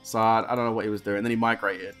 So I don't know what he was doing. And then he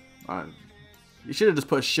migrated. He should have just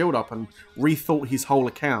put a shield up and rethought his whole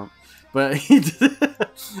account. But he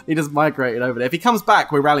just migrated over there. If he comes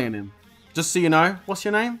back, we're rallying him. Just so you know. What's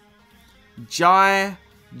your name? Jai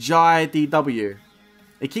DW.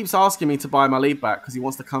 He keeps asking me to buy my lead back because he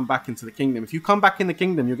wants to come back into the kingdom. If you come back in the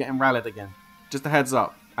kingdom, you're getting rallied again. Just a heads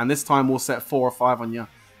up. And this time we'll set 4 or 5 on you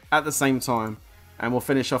at the same time. And we'll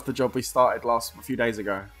finish off the job we started a few days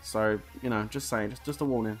ago. So, you know, just saying. Just a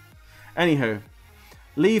warning. Anywho.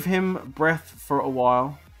 Leave him breath for a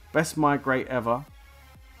while. Best migrate ever.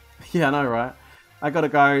 Yeah, I know, right? I gotta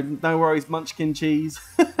go. No worries, Munchkin Cheese.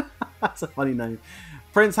 That's a funny name.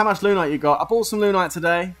 Prince, how much Lunite you got? I bought some Lunite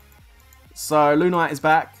today. So, Lunite is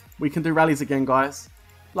back. We can do rallies again, guys.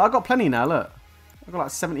 Look, I got plenty now, look. I got like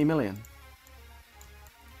 70 million.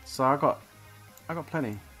 So, I got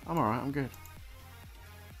plenty. I'm alright, I'm good.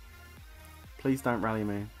 Please don't rally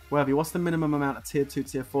me. Worthy, what's the minimum amount of tier 2,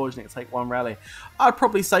 tier 4 you need to take one rally? I'd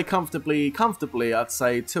probably say comfortably, I'd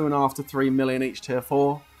say 2.5 to 3 million each tier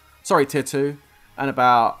 4. Sorry, tier 2. And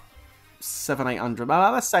about 700, 800.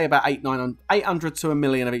 Well, let's say about 800 to 1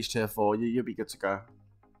 million of each tier 4. You'll be good to go.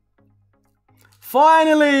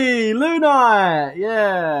 Finally! Lunite!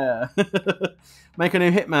 Yeah! Make a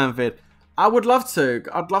new Hitman vid. I would love to.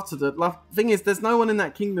 I'd love to. Thing is, there's no one in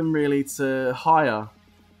that kingdom really to hire.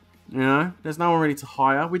 You know? There's no one really to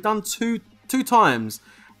hire. We've done two times.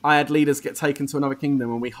 I had leaders get taken to another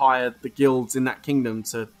kingdom and we hired the guilds in that kingdom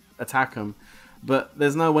to attack them. But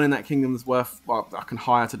there's no one in that kingdom that's worth... Well, I can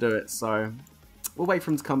hire to do it. So, we'll wait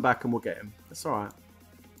for him to come back and we'll get him. It's alright.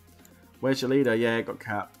 Where's your leader? Yeah, it got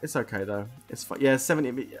capped. It's okay, though. It's fine. Yeah,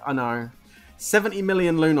 70... I know. 70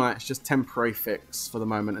 million Lunite is just temporary fix for the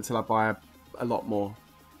moment until I buy a lot more.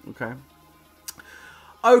 Okay.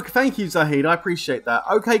 Oh, thank you, Zahid. I appreciate that.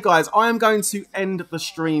 Okay, guys. I am going to end the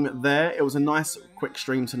stream there. It was a nice, quick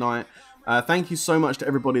stream tonight. Thank you so much to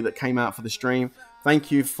everybody that came out for the stream.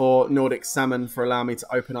 Thank you for Nordic Salmon for allowing me to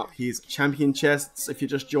open up his champion chests. If you're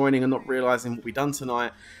just joining and not realising what we've done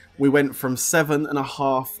tonight, we went from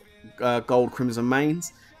 7.5 gold crimson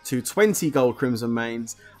mains to 20 gold crimson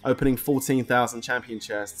mains, opening 14,000 champion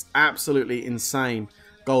chests. Absolutely insane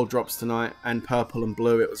gold drops tonight, and purple and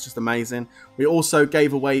blue. It was just amazing. We also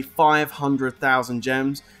gave away 500,000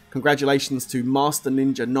 gems. Congratulations to Master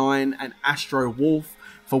Ninja 9 and Astro Wolf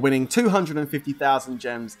for winning 250,000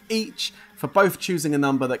 gems each, for both choosing a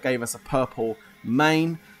number that gave us a purple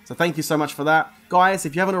main. So thank you so much for that. Guys,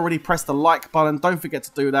 if you haven't already pressed the like button, don't forget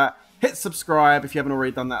to do that. Hit subscribe if you haven't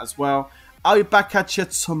already done that as well. I'll be back at you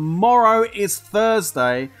tomorrow. Is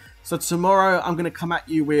Thursday. So tomorrow I'm going to come at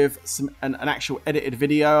you with an actual edited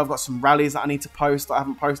video. I've got some rallies that I need to post that I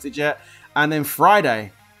haven't posted yet. And then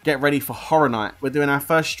Friday, get ready for Horror Night. We're doing our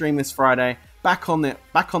first stream this Friday. Back on the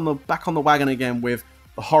wagon again with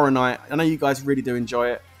the Horror Night. I know you guys really do enjoy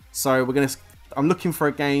it. So I'm looking for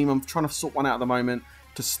a game. I'm trying to sort one out at the moment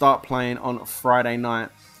to start playing on Friday night.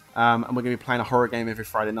 And we're going to be playing a horror game every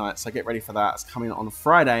Friday night. So get ready for that. It's coming on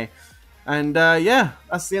Friday. And yeah,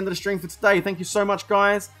 that's the end of the stream for today. Thank you so much,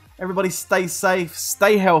 guys. Everybody stay safe,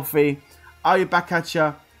 stay healthy. I'll be back at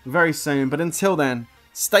you very soon. But until then,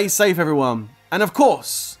 stay safe, everyone. And of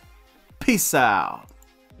course, peace out.